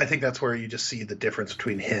I think that's where you just see the difference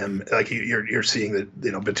between him, like you're seeing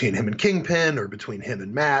that between him and Kingpin, or between him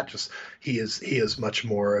and Matt. Just he is much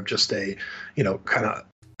more of just a kind of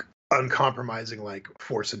uncompromising like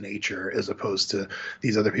force of nature, as opposed to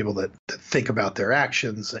these other people that think about their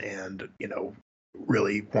actions and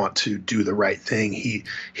really want to do the right thing. He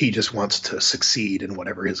just wants to succeed in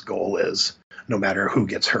whatever his goal is, no matter who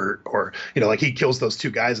gets hurt. Or like he kills those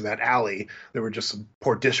two guys in that alley. There were just some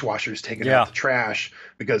poor dishwashers taking out the trash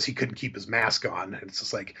because he couldn't keep his mask on. And it's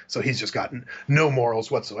just like, so he's just gotten no morals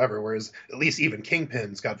whatsoever, whereas at least even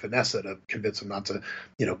Kingpin's got Vanessa to convince him not to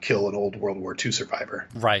kill an old World War II survivor.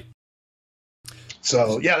 Right.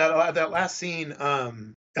 So yeah, that last scene,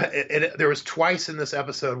 there was twice in this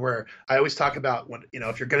episode where I always talk about when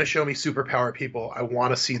if you're going to show me superpower people, I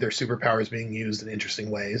want to see their superpowers being used in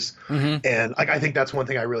interesting ways. Mm-hmm. And I think that's one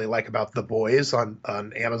thing I really like about The Boys on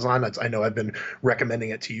Amazon. I know I've been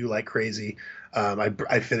recommending it to you like crazy.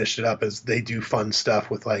 I finished it up, as they do fun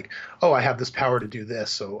stuff with like, oh, I have this power to do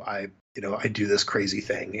this, so I do this crazy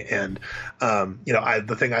thing. And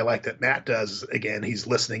the thing I like that Matt does, again, he's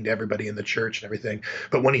listening to everybody in the church and everything,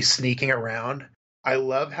 but when he's sneaking around, I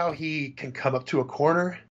love how he can come up to a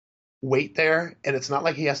corner, wait there, and it's not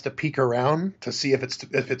like he has to peek around to see if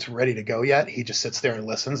it's ready to go yet. He just sits there and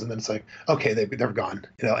listens, and then it's like, okay, they're gone.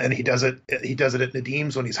 And he does it at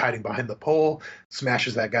Nadim's when he's hiding behind the pole,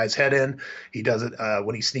 smashes that guy's head in. He does it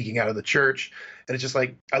when he's sneaking out of the church. And it's just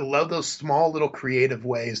like, I love those small little creative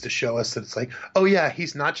ways to show us that it's like, oh yeah,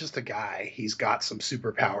 he's not just a guy. He's got some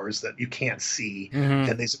superpowers that you can't see,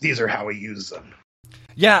 and these are how he uses them.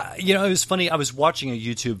 Yeah, it was funny. I was watching a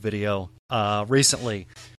YouTube video recently,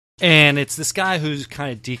 and it's this guy who's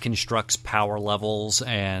kind of deconstructs power levels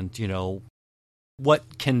and,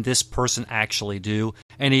 what can this person actually do?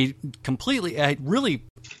 And he really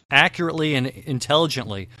accurately and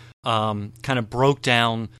intelligently kind of broke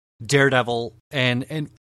down Daredevil. And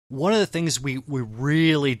one of the things we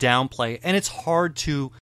really downplay, and it's hard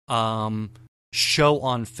to show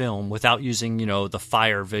on film without using, the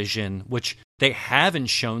fire vision, which they haven't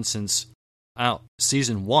shown since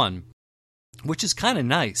season 1, which is kind of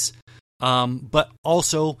nice. But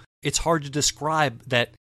also, it's hard to describe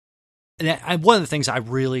that. And one of the things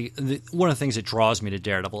that draws me to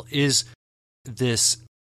Daredevil is this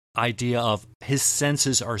idea of his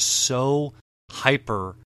senses are so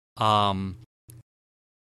hyper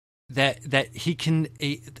that he can,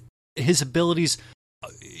 his abilities,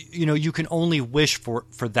 you can only wish for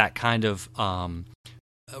that kind of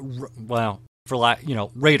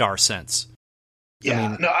radar sense.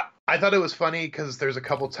 Yeah, I thought it was funny because there's a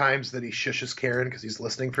couple times that he shushes Karen because he's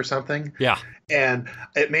listening for something. Yeah, and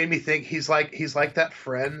it made me think he's like that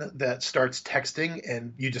friend that starts texting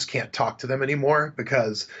and you just can't talk to them anymore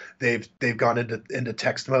because they've gone into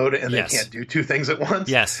text mode and they can't do two things at once.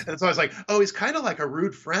 Yes, and so I was like, oh, he's kind of like a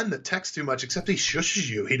rude friend that texts too much, except he shushes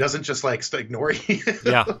you. He doesn't just like ignore you.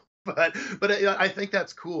 Yeah, but I think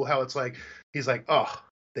that's cool how it's like he's like, oh,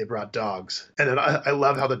 they brought dogs. And then I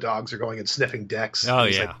love how the dogs are going and sniffing decks. Oh,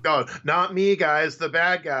 he's yeah. like, oh, not me, guys, the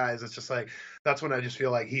bad guys. It's just like, that's when I just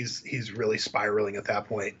feel like he's really spiraling at that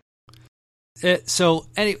point. So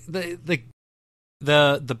anyway,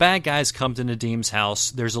 the bad guys come to Nadim's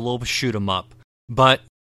house. There's a little shoot 'em up. But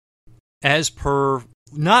as per,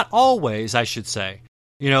 not always, I should say,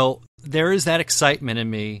 there is that excitement in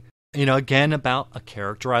me, again, about a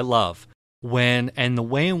character I love. And the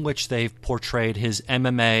way in which they've portrayed his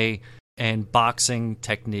MMA and boxing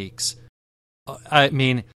techniques. I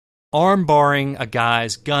mean, arm barring a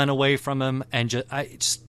guy's gun away from him, and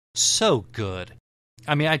just so good.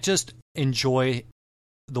 I mean, I just enjoy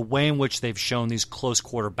the way in which they've shown these close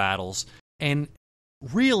quarter battles and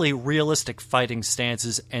really realistic fighting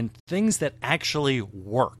stances and things that actually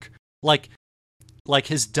work. like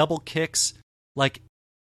his double kicks, like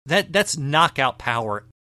that's knockout power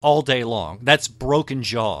all day long. That's broken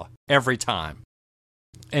jaw every time.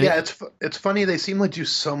 And yeah, it's funny. They seem to do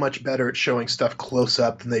so much better at showing stuff close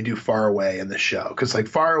up than they do far away in the show. Because like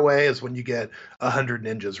far away is when you get 100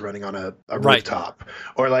 ninjas running on a rooftop,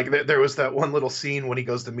 or like there was that one little scene when he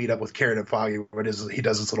goes to meet up with Karen and Foggy, where he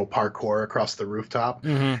does this little parkour across the rooftop,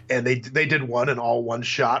 and they did one in all one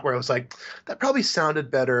shot. Where I was like, that probably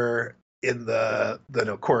sounded better in the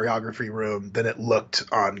choreography room than it looked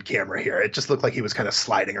on camera here. It just looked like he was kind of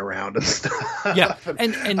sliding around and stuff. Yeah,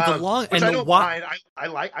 and the long which and I the don't mind.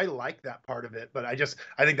 I like that part of it, but I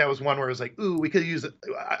think that was one where it was like, ooh, we could use it.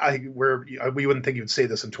 We wouldn't think you'd say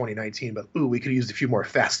this in 2019, but ooh, we could use a few more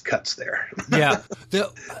fast cuts there. Yeah,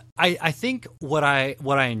 I think what I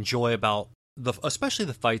enjoy about especially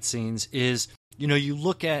the fight scenes is, you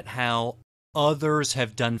look at how others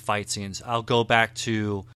have done fight scenes. I'll go back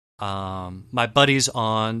to my buddies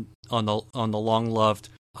on the long loved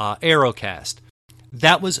Aerocast.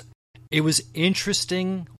 It was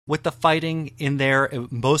interesting with the fighting in there.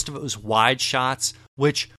 Most of it was wide shots,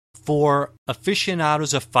 which for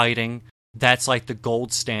aficionados of fighting, that's like the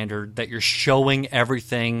gold standard, that you're showing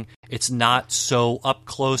everything. It's not so up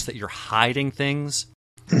close that you're hiding things.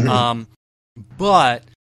 But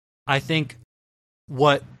I think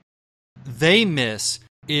what they miss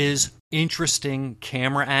is interesting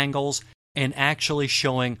camera angles and actually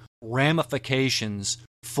showing ramifications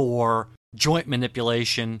for joint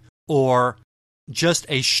manipulation or just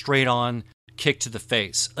a straight-on kick to the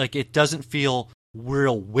face. Like, it doesn't feel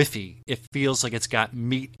real whiffy. It feels like it's got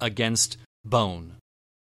meat against bone.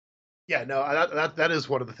 Yeah, no, that is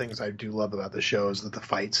one of the things I do love about the show, is that the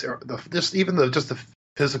fights are just the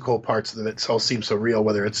physical parts of it all seem so real.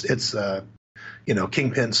 Whether it's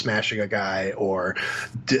Kingpin smashing a guy or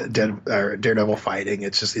Daredevil fighting,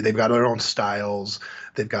 it's just they've got their own styles,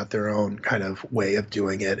 they've got their own kind of way of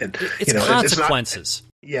doing it, and it's consequences.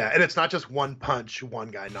 And it's not just one punch, one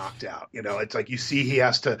guy knocked out. It's like you see he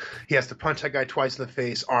has to punch that guy twice in the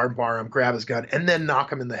face, arm bar him, grab his gun, and then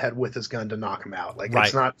knock him in the head with his gun to knock him out. Like,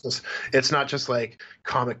 it's not just like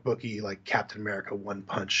comic booky, like Captain America one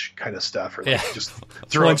punch kind of stuff, or like just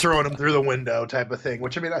throwing him through the window type of thing.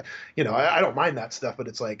 Which, I mean, I don't mind that stuff, but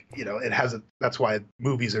it's like, it has that's why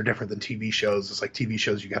movies are different than TV shows. It's like TV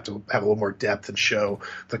shows, you have to have a little more depth and show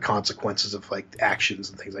the consequences of like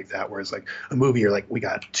actions and things like that. Whereas like a movie, you're like, we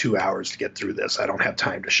got 2 hours to get through this. I don't have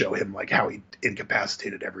time to show him like how he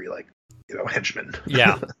incapacitated every henchman.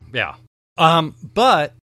 Yeah.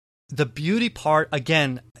 But the beauty part,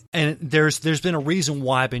 again, and there's been a reason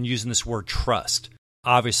why I've been using this word trust,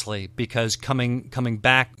 obviously, because coming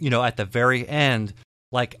back, at the very end,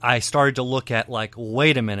 like, I started to look at like,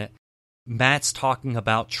 wait a minute, Matt's talking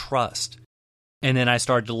about trust, and then I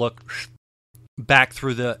started to look back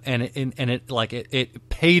through it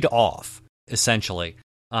paid off, essentially.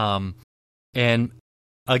 And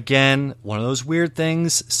again, one of those weird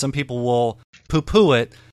things, some people will poo-poo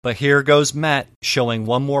it, but here goes Matt showing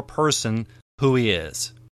one more person who he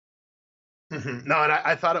is. Mm-hmm. No, and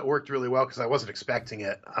I thought it worked really well because I wasn't expecting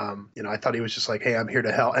it. I thought he was just like, hey, I'm here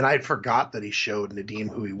to help. And I forgot that he showed Nadeem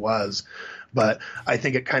who he was, but I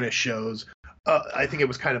think it kind of shows, I think it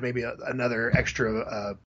was kind of maybe another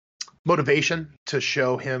extra motivation to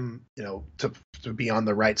show him, to be on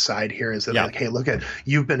the right side here, is that like, hey, look at,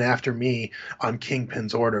 you've been after me on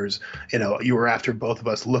Kingpin's orders. You were after both of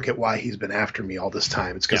us. Look at why he's been after me all this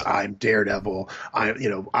time. It's because I'm Daredevil.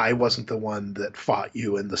 I wasn't the one that fought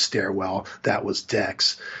you in the stairwell. That was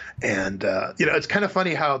Dex. And, it's kind of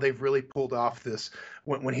funny how they've really pulled off this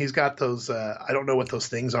when he's got those, I don't know what those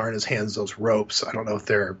things are in his hands, those ropes. I don't know if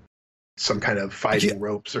they're some kind of fighting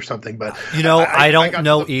ropes or something, but I don't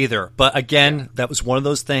know either. But again, that was one of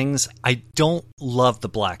those things. I don't love the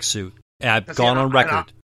black suit. I've gone on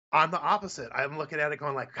record. I'm the opposite. I'm looking at it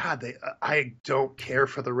going like, God, I don't care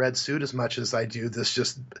for the red suit as much as I do this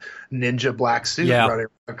just ninja black suit running.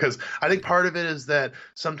 Because I think part of it is that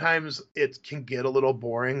sometimes it can get a little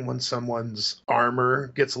boring when someone's armor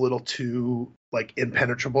gets a little too like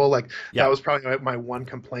impenetrable. Like that was probably my one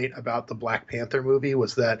complaint about the Black Panther movie,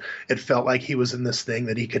 was that it felt like he was in this thing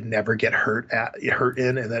that he could never get hurt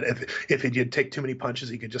in, and that if he did take too many punches,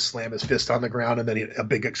 he could just slam his fist on the ground and then a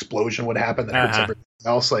big explosion would happen that hurts everything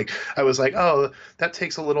else. Like, I was like, oh, that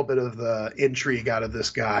takes a little bit of the intrigue out of this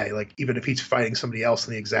guy. Like, even if he's fighting somebody else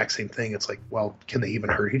in the exact same thing, it's like, well, can they even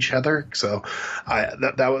hurt each other? So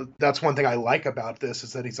that's one thing I like about this,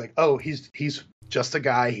 is that he's like, oh, he's just a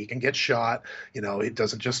guy. He can get shot. It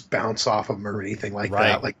doesn't just bounce off of him or anything like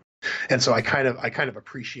that. Like, and so I kind of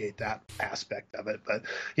appreciate that aspect of it. But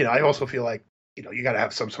I also feel like you got to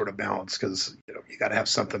have some sort of balance because you got to have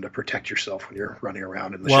something to protect yourself when you're running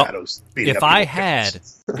around in the Well, shadows. Beating up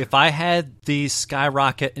if I had the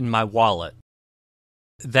Skyrocket in my wallet,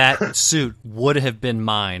 that suit would have been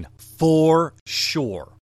mine for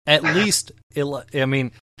sure. At least, I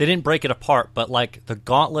mean, they didn't break it apart, but like the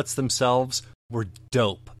gauntlets themselves were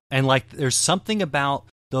dope. And like, there's something about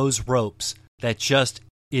those ropes that just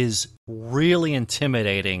is really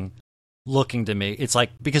intimidating looking to me. It's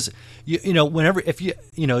like, because whenever, if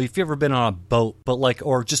you've ever been on a boat, but like,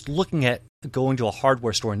 or just going to a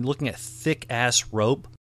hardware store and looking at thick ass rope,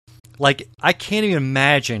 like I can't even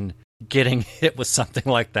imagine getting hit with something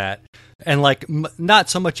like that. And like, not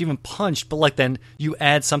so much even punched, but like then you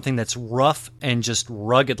add something that's rough and just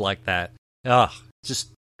rugged like that. It's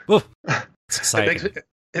exciting.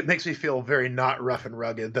 It makes me feel very not rough and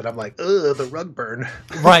rugged that I'm like, ugh, the rug burn.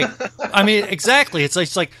 Right. I mean, exactly. It's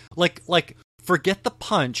like forget the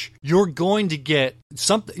punch. You're going to get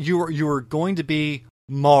something. You're going to be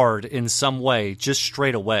marred in some way, just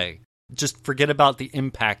straight away. Just forget about the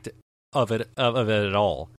impact of it at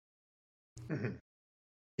all. Mm-hmm.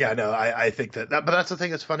 Yeah, no, I think but that's the thing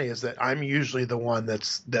that's funny is that I'm usually the one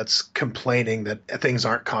that's complaining that things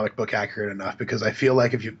aren't comic book accurate enough, because I feel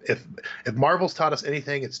like if Marvel's taught us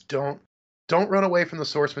anything, it's don't run away from the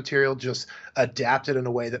source material, just adapt it in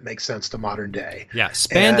a way that makes sense to modern day. Yeah,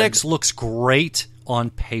 spandex looks great on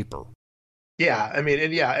paper. Yeah, I mean,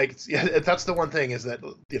 and that's the one thing is that,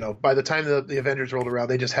 by the time the Avengers rolled around,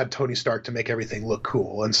 they just had Tony Stark to make everything look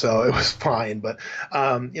cool, and so it was fine. But,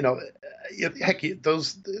 heck,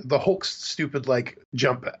 the Hulk's stupid like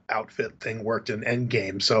jump outfit thing worked in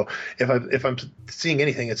Endgame. So if I'm seeing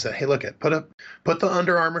anything, it's hey, look put the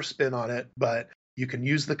Under Armour spin on it, but you can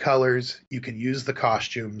use the colors, you can use the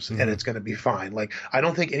costumes, and it's going to be fine. Like, I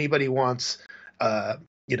don't think anybody wants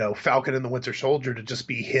Falcon and the Winter Soldier to just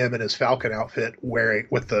be him in his Falcon outfit wearing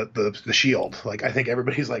with the shield. Like, I think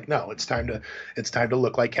everybody's like, no, it's time to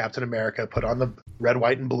look like Captain America, put on the red,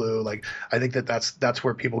 white, and blue. Like, I think that's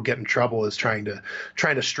where people get in trouble, is trying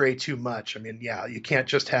to stray too much. I mean, yeah, you can't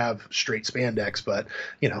just have straight spandex, but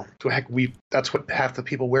heck, that's what half the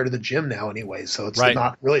people wear to the gym now anyway. So it's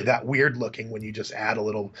not really that weird looking when you just add a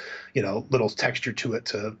little texture to it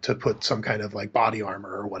to put some kind of like body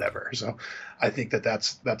armor or whatever. So I think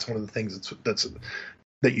that's one of the things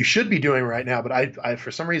that you should be doing right now. But I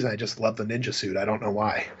for some reason I just love the ninja suit. I don't know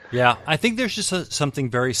why. Yeah, I think there's just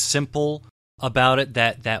something very simple about it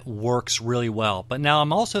that works really well. But now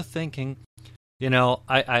I'm also thinking,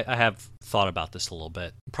 I have thought about this a little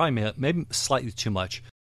bit, probably maybe slightly too much.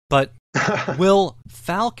 But will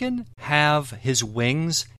Falcon have his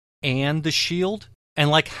wings and the shield? And,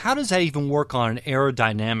 like, how does that even work on an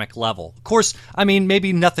aerodynamic level? Of course, I mean,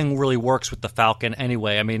 maybe nothing really works with the Falcon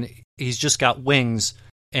anyway. I mean, he's just got wings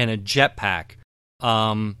and a jetpack.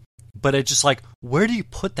 But it's just like, where do you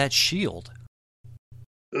put that shield?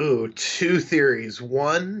 Ooh, two theories.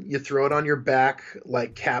 One, you throw it on your back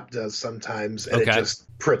like Cap does sometimes, and it just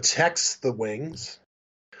protects the wings.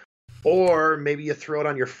 Or maybe you throw it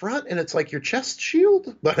on your front, and it's like your chest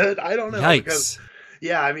shield. But I don't know. Yikes. Because,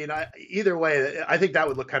 yeah, I mean, either way, I think that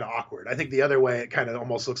would look kind of awkward. I think the other way, it kind of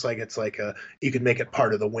almost looks like it's like you can make it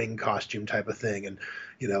part of the wing costume type of thing. And,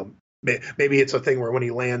 maybe it's a thing where when he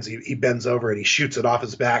lands, he bends over and he shoots it off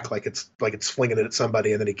his back like it's flinging it at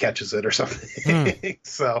somebody, and then he catches it or something.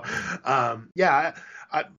 So,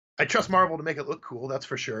 I trust Marvel to make it look cool, that's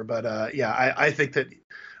for sure. But I think that.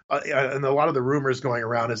 And a lot of the rumors going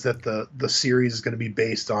around is that the series is going to be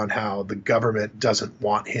based on how the government doesn't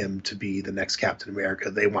want him to be the next Captain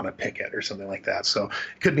America. They want to pick it or something like that. So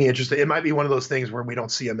it could be interesting. It might be one of those things where we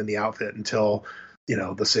don't see him in the outfit until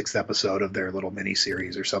the 6th episode of their little mini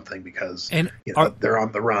series or something, because they're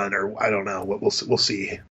on the run, or I don't know. We'll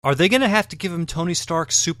see. Are they going to have to give him Tony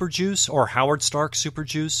Stark super juice or Howard Stark super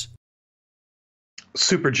juice?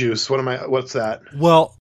 Super juice. What's that?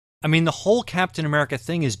 Well, I mean, the whole Captain America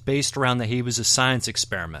thing is based around that he was a science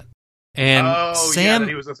experiment. And Sam, that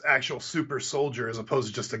he was an actual super soldier as opposed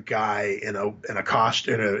to just a guy in a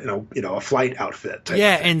costume, in a flight outfit.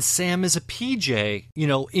 Yeah, and Sam is a PJ,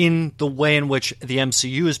 in the way in which the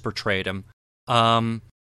MCU has portrayed him.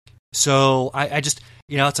 So I just,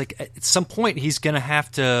 it's like at some point he's going to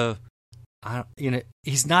have to,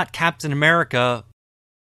 he's not Captain America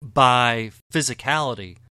by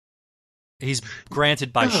physicality. He's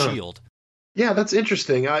granted by S.H.I.E.L.D. Yeah, that's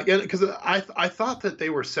interesting. Because I thought that they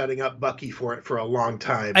were setting up Bucky for it for a long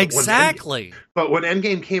time. Exactly. But when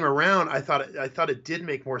Endgame came around, I thought it did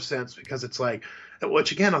make more sense, because it's like,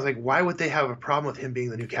 which again, I was like, why would they have a problem with him being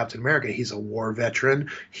the new Captain America? He's a war veteran.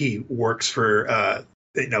 He works for,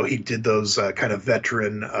 he did those kind of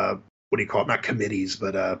veteran what do you call it? Not committees,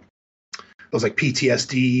 but those like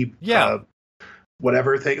PTSD,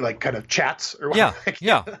 whatever thing, like kind of chats or whatever.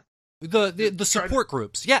 Yeah. The support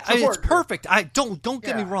groups. Yeah, it's perfect. I don't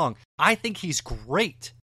get me wrong. I think he's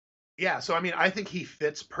great. Yeah, so I mean, I think he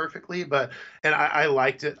fits perfectly, and I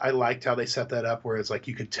liked it. I liked how they set that up, where it's like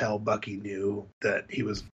you could tell Bucky knew that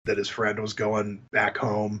his friend was going back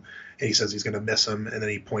home, and he says he's going to miss him, and then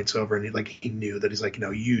he points over and he knew that he's like, no,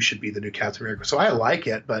 you should be the new Captain America. So I like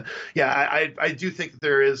it, but yeah, I do think that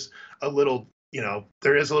there is a little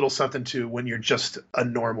something to when you're just a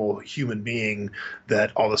normal human being,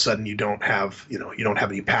 that all of a sudden you don't have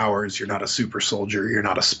any powers. You're not a super soldier. You're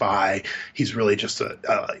not a spy. He's really just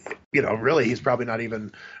really, he's probably not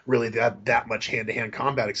even really that much hand-to-hand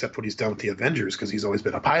combat, except what he's done with the Avengers, because he's always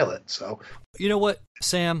been a pilot. So, you know what,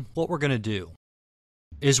 Sam, what we're going to do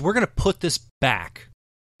is we're going to put this back.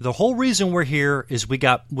 The whole reason we're here is we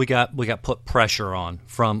got put pressure on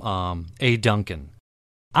from A. Duncan.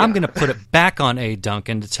 I'm going to put it back on A.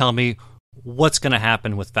 Duncan to tell me what's going to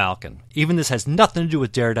happen with Falcon. Even this has nothing to do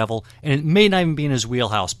with Daredevil, and it may not even be in his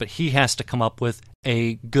wheelhouse, but he has to come up with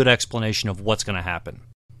a good explanation of what's going to happen.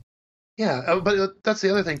 Yeah, but that's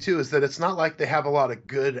the other thing, too, is that it's not like they have a lot of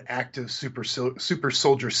good active super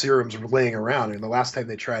soldier serums laying around. I mean, the last time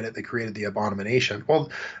they tried it, they created the Abomination.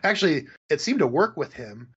 Well, actually, it seemed to work with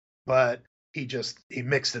him, but he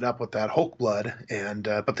mixed it up with that Hulk blood, and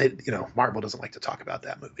but they, Marvel doesn't like to talk about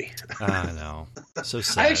that movie. I know, so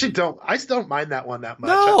sad. I still don't mind that one that much.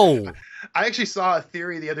 No, I actually saw a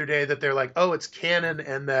theory the other day that they're like, oh, it's canon,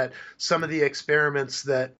 and that some of the experiments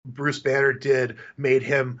that Bruce Banner did made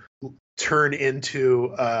him turn into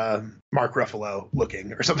Mark Ruffalo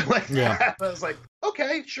looking or something like that. I was like,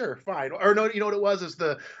 okay, sure, fine. Or no, you know what it was? Is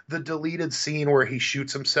the deleted scene where he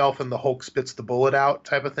shoots himself and the Hulk spits the bullet out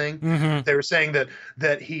type of thing. Mm-hmm. They were saying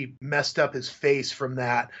that he messed up his face from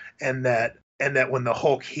that, and that when the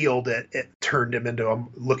Hulk healed it, it turned him into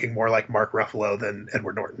looking more like Mark Ruffalo than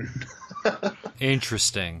Edward Norton.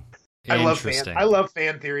 Interesting. I love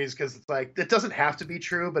fan theories, because it's like, it doesn't have to be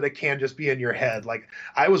true, but it can just be in your head. Like,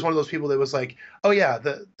 I was one of those people that was like, oh yeah,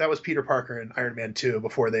 that was Peter Parker in Iron Man 2,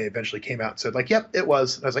 before they eventually came out and said like, yep, it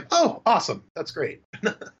was. And I was like, oh, awesome, that's great.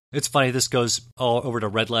 It's funny, this goes all over to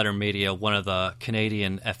Red Letter Media, one of the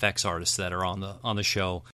Canadian FX artists that are on the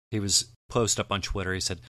show. He was posted up on Twitter. He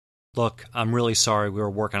said, look, I'm really sorry, we were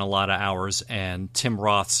working a lot of hours, and Tim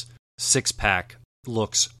Roth's six-pack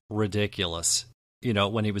looks ridiculous.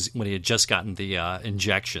 When he had just gotten the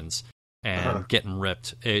injections and getting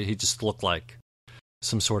ripped, he just looked like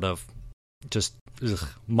some sort of just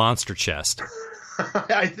monster chest.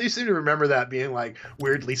 I do seem to remember that being like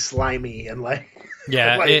weirdly slimy and like,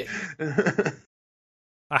 yeah. like...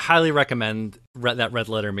 I highly recommend that Red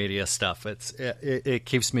Letter Media stuff. It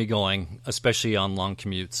keeps me going, especially on long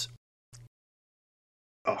commutes.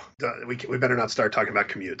 Oh, we better not start talking about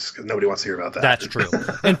commutes, because nobody wants to hear about that. That's true.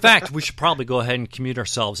 In fact, we should probably go ahead and commute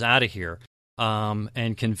ourselves out of here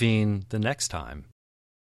and convene the next time.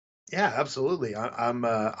 Yeah, absolutely.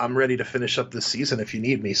 I'm ready to finish up this season if you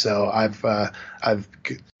need me. So I've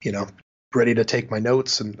ready to take my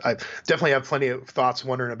notes, and I definitely have plenty of thoughts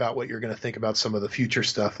wondering about what you're going to think about some of the future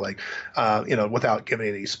stuff, like without giving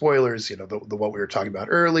any spoilers, the what we were talking about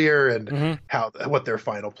earlier, and what their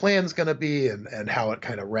final plan's going to be, and how it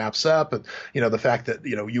kind of wraps up, and the fact that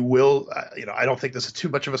you will I don't think this is too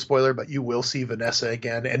much of a spoiler, but you will see Vanessa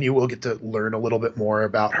again, and you will get to learn a little bit more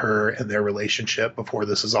about her and their relationship before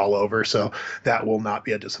this is all over, so that will not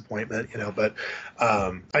be a disappointment, but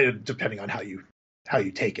depending on how you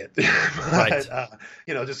take it, right?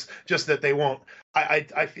 Just that they won't.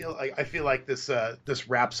 I feel like this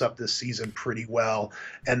wraps up this season pretty well,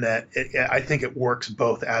 and that I think it works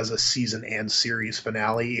both as a season and series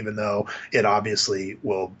finale, even though it obviously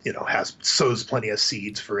will sows plenty of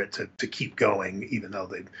seeds for it to keep going, even though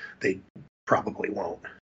they probably won't.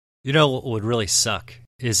 What would really suck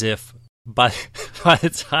is if by the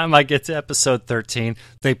time I get to episode 13,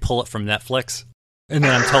 they pull it from Netflix. And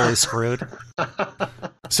then I'm totally screwed.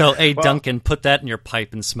 So, Duncan, put that in your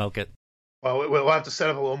pipe and smoke it. Well, we'll have to set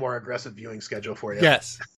up a little more aggressive viewing schedule for you.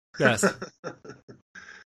 Yes.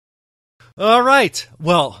 All right.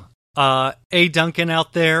 Well, Duncan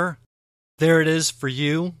out there it is for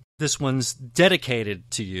you. This one's dedicated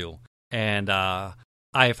to you. And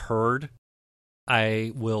I've heard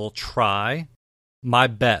I will try my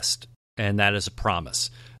best, and that is a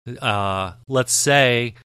promise. Let's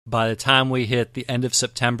say by the time we hit the end of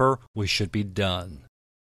September, we should be done.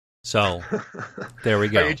 So, there we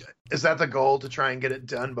go. Is that the goal, to try and get it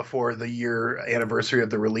done before the year anniversary of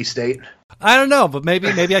the release date? I don't know, but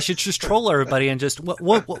maybe I should just troll everybody and just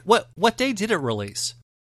what day did it release?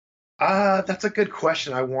 That's a good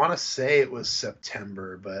question. I want to say it was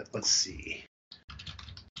September, but let's see.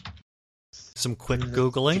 Some quick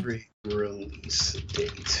Googling. Release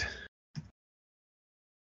date.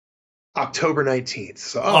 October 19th.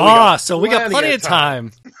 So, we got plenty of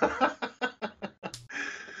time.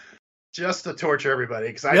 Just to torture everybody,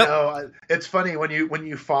 because I know it's funny when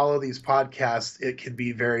you follow these podcasts, it can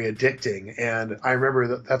be very addicting. And I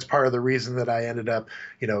remember that's part of the reason that I ended up,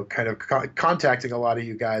 kind of contacting a lot of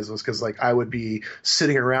you guys, was because like I would be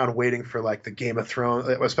sitting around waiting for like the Game of Thrones,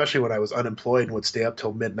 especially when I was unemployed and would stay up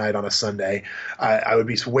till midnight on a Sunday. I would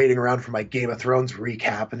be waiting around for my Game of Thrones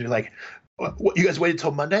recap, and they're like, what, you guys waited till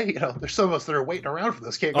Monday? There's some of us that are waiting around for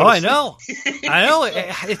this. Can't go I know. I know.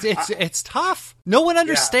 It's tough. No one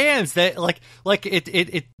understands that. Like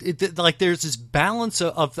there's this balance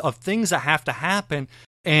of things that have to happen,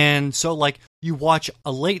 and so like you watch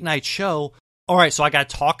a late night show. All right, so I got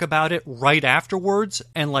to talk about it right afterwards,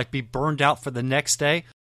 and like be burned out for the next day.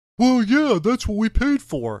 Well, yeah, that's what we paid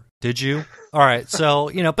for. Did you? All right, so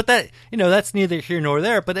but that that's neither here nor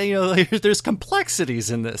there. But there's complexities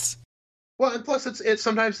in this. Well, and plus, it's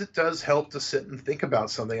sometimes it does help to sit and think about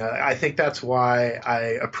something. I think that's why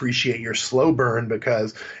I appreciate your slow burn,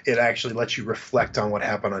 because it actually lets you reflect on what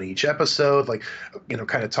happened on each episode. Like,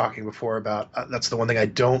 kind of talking before about that's the one thing I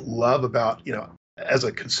don't love about, as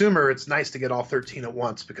a consumer, it's nice to get all 13 at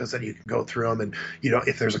once, because then you can go through them and,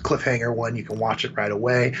 if there's a cliffhanger one, you can watch it right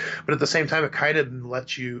away. But at the same time, it kind of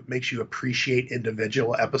makes you appreciate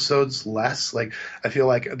individual episodes less. Like, I feel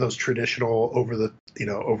like those traditional over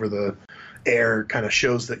the air kind of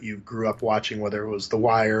shows that you grew up watching, whether it was The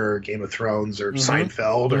Wire or Game of Thrones or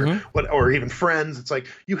Seinfeld or even Friends, it's like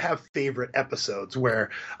you have favorite episodes, where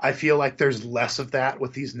I feel like there's less of that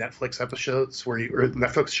with these Netflix episodes or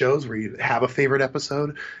Netflix shows where you have a favorite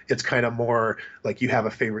episode. It's kind of more like you have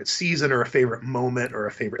a favorite season or a favorite moment or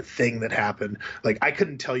a favorite thing that happened. Like, I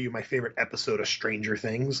couldn't tell you my favorite episode of Stranger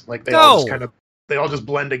Things. Like, they all just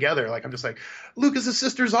blend together. Like, I'm just like, Lucas's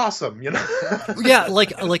sister's awesome, Yeah,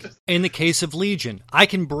 like in the case of Legion, I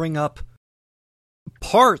can bring up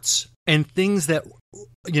parts and things that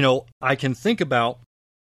I can think about,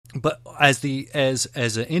 but as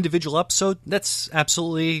an individual episode, that's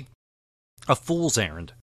absolutely a fool's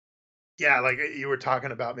errand. Yeah, like you were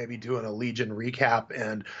talking about maybe doing a Legion recap,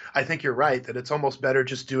 and I think you're right that it's almost better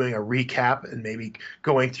just doing a recap and maybe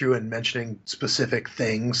going through and mentioning specific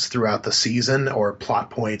things throughout the season, or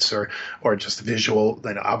plot points, or just visual.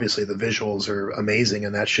 And obviously the visuals are amazing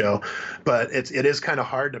in that show, but it is kind of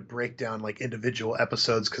hard to break down like individual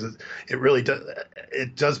episodes, because it really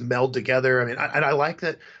does meld together. I mean, I like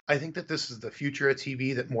that. I think that this is the future of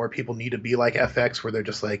TV, that more people need to be like FX, where they're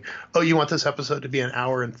just like, oh, you want this episode to be an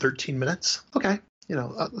hour and 13 minutes? Okay.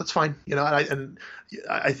 That's fine. And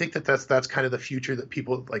I think that's kind of the future that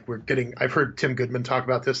people like. I've heard Tim Goodman talk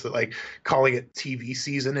about this, that like calling it TV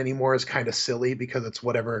season anymore is kind of silly, because it's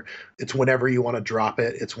whenever you want to drop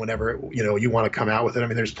it. It's whenever, you want to come out with it. I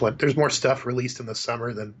mean, there's more stuff released in the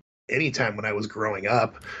summer than anytime when I was growing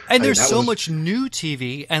up. And there's so much new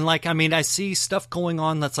TV, and like, I mean, I see stuff going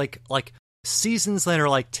on that's like seasons that are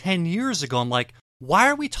like 10 years ago. I'm like, why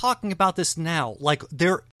are we talking about this now? Like,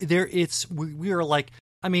 we are like,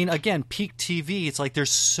 I mean, again, peak TV. It's like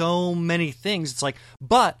there's so many things. It's like,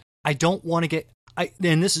 but I don't want to get.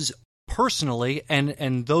 And this is personally,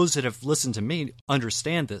 and those that have listened to me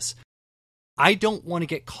understand this. I don't want to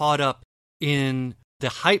get caught up in the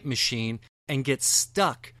hype machine and get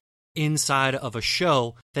stuck inside of a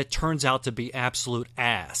show that turns out to be absolute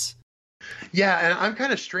ass. Yeah, and I'm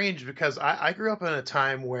kind of strange, because I grew up in a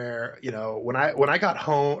time where, when I got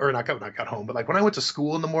home, or not got home, but like when I went to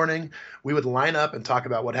school in the morning, we would line up and talk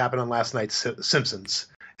about what happened on last night's Simpsons.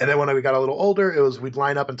 And then when we got a little older, we'd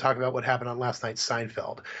line up and talk about what happened on last night's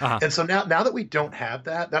Seinfeld. Uh-huh. And so now that we don't have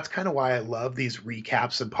that, that's kind of why I love these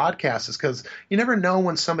recaps and podcasts, is because you never know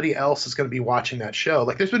when somebody else is going to be watching that show.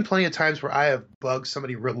 Like, there's been plenty of times where I have bugged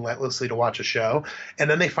somebody relentlessly to watch a show, and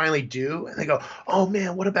then they finally do, and they go, oh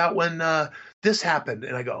man, what about when this happened?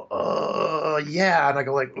 And I go, yeah. And I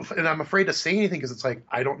go like, and I'm afraid to say anything, because it's like,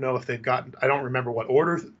 I don't know if I don't remember what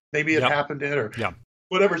order maybe it happened in, or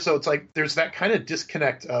whatever. So it's like there's that kind of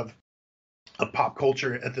disconnect of pop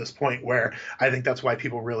culture at this point, where I think that's why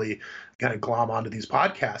people really kind of glom onto these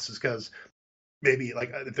podcasts, is because maybe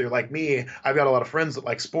like if they're like me, I've got a lot of friends that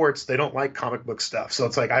like sports. They don't like comic book stuff. So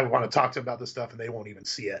it's like I want to talk to them about this stuff and they won't even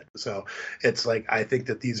see it. So it's like I think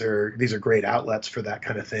that these are great outlets for that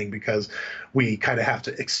kind of thing, because we kind of have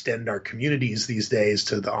to extend our communities these days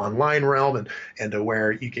to the online realm, and to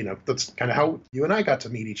where that's kind of how you and I got to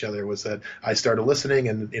meet each other, was that I started listening,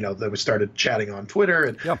 and then we started chatting on Twitter,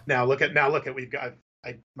 and now look at we've got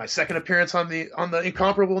my second appearance on the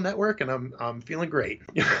Incomparable Network, and I'm feeling great.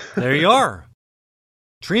 There you are.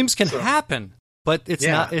 Dreams can happen, but it's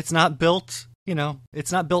not built.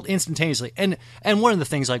 It's not built instantaneously. And one of the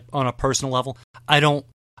things, like on a personal level, I don't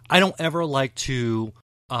ever like to.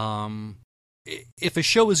 If a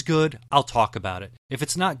show is good, I'll talk about it. If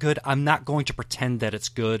it's not good, I'm not going to pretend that it's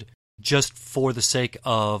good just for the sake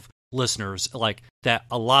of listeners. Like that,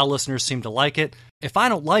 a lot of listeners seem to like it. If I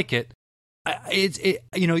don't like it,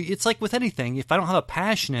 it's like with anything. If I don't have a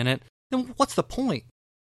passion in it, then what's the point?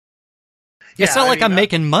 Yeah, it's not like I'm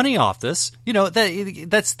making money off this.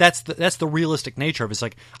 That's the realistic nature of it. It's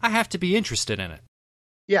like I have to be interested in it.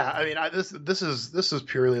 Yeah, I mean, this is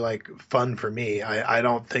purely like fun for me. I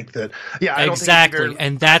don't think that. Yeah, I don't exactly, think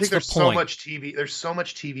and that's the there's point. So much TV. There's so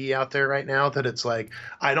much TV out there right now that it's like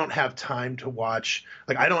I don't have time to watch.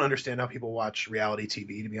 Like I don't understand how people watch reality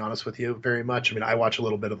TV. To be honest with you, very much. I mean, I watch a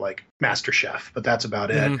little bit of like MasterChef, but that's about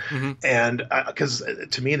it. Mm-hmm. And because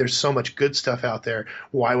to me, there's so much good stuff out there.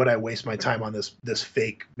 Why would I waste my time on this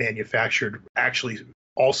fake manufactured, actually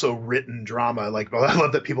also written drama? Like, well, I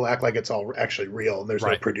love that people act like it's all actually real and there's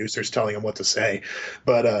no producers telling them what to say.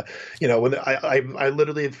 But when I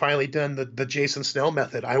literally had finally done the Jason Snell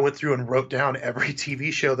method, I went through and wrote down every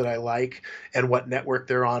TV show that I like and what network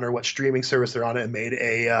they're on or what streaming service they're on, and made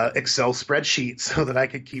a Excel spreadsheet so that I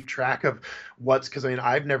could keep track of because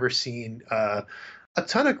I've never seen a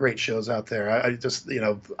ton of great shows out there. I just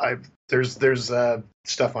there's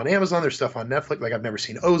stuff on Amazon, there's stuff on Netflix. Like I've never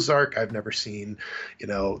seen Ozark, I've never seen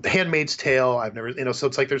The Handmaid's Tale, I've never so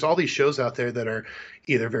it's like there's all these shows out there that are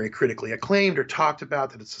either very critically acclaimed or talked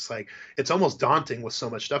about, that it's just like it's almost daunting with so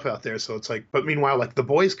much stuff out there. So it's like, but meanwhile, like The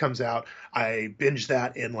Boys comes out, I binge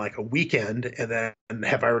that in like a weekend, and then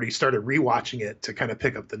have already started rewatching it to kind of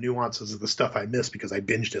pick up the nuances of the stuff I missed because I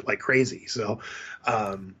binged it like crazy. So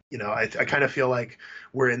I kind of feel like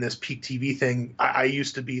we're in this peak TV thing. I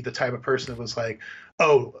used to be the type of person that was like,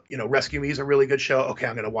 Rescue Me is a really good show. Okay,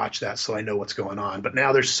 I'm going to watch that so I know what's going on. But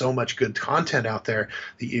now there's so much good content out there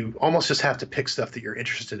that you almost just have to pick stuff that you're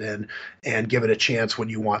interested in and give it a chance when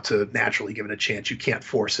you want to naturally give it a chance. You can't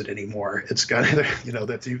force it anymore. It's got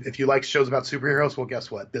if you like shows about superheroes, well, guess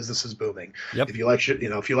what? Business is booming. Yep. If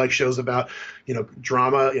you like shows about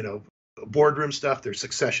drama, boardroom stuff, there's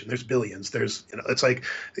Succession, there's Billions, there's it's like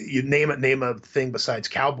you name a thing besides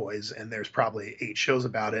cowboys and there's probably 8 shows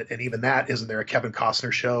about it. And even that, isn't there a Kevin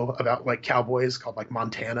Costner show about like cowboys called like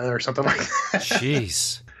Montana or something like that?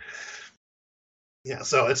 Jeez. Yeah,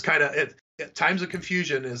 so it's kind of times of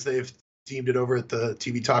confusion, as they've deemed it over at the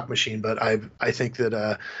TV Talk Machine. But I think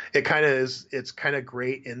that it's kind of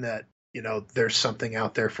great in that there's something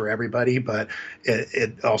out there for everybody, but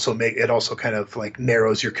it also kind of like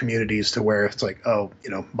narrows your communities to where it's like,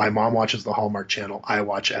 my mom watches the Hallmark Channel, I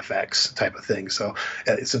watch FX type of thing. So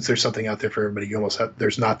since there's something out there for everybody,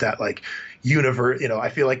 there's not that like universe. I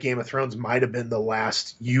feel like Game of Thrones might have been the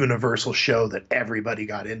last universal show that everybody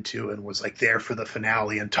got into and was like there for the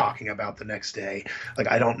finale and talking about the next day.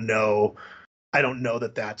 Like I don't know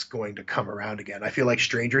that that's going to come around again. I feel like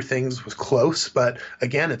Stranger Things was close, but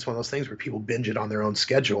again, it's one of those things where people binge it on their own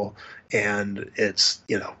schedule, and it's,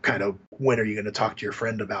 kind of when are you going to talk to your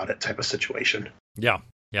friend about it type of situation. Yeah,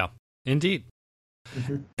 indeed.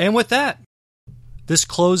 Mm-hmm. And with that, this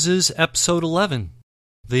closes episode 11,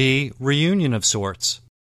 the reunion of sorts.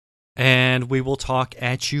 And we will talk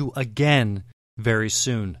at you again very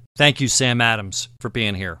soon. Thank you, Sam Adams, for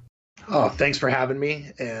being here. Oh, thanks for having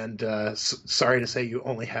me. And sorry to say you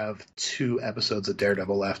only have 2 episodes of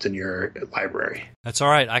Daredevil left in your library. That's all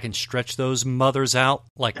right. I can stretch those mothers out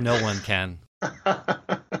like no one can.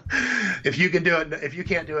 If you can do it, if you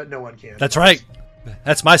can't do it, no one can. That's right.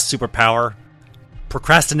 That's my superpower.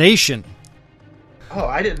 Procrastination. Oh,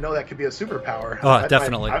 I didn't know that could be a superpower. Oh,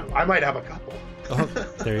 definitely. I might have a couple. Oh,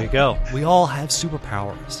 there you go. We all have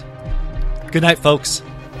superpowers. Good night, folks.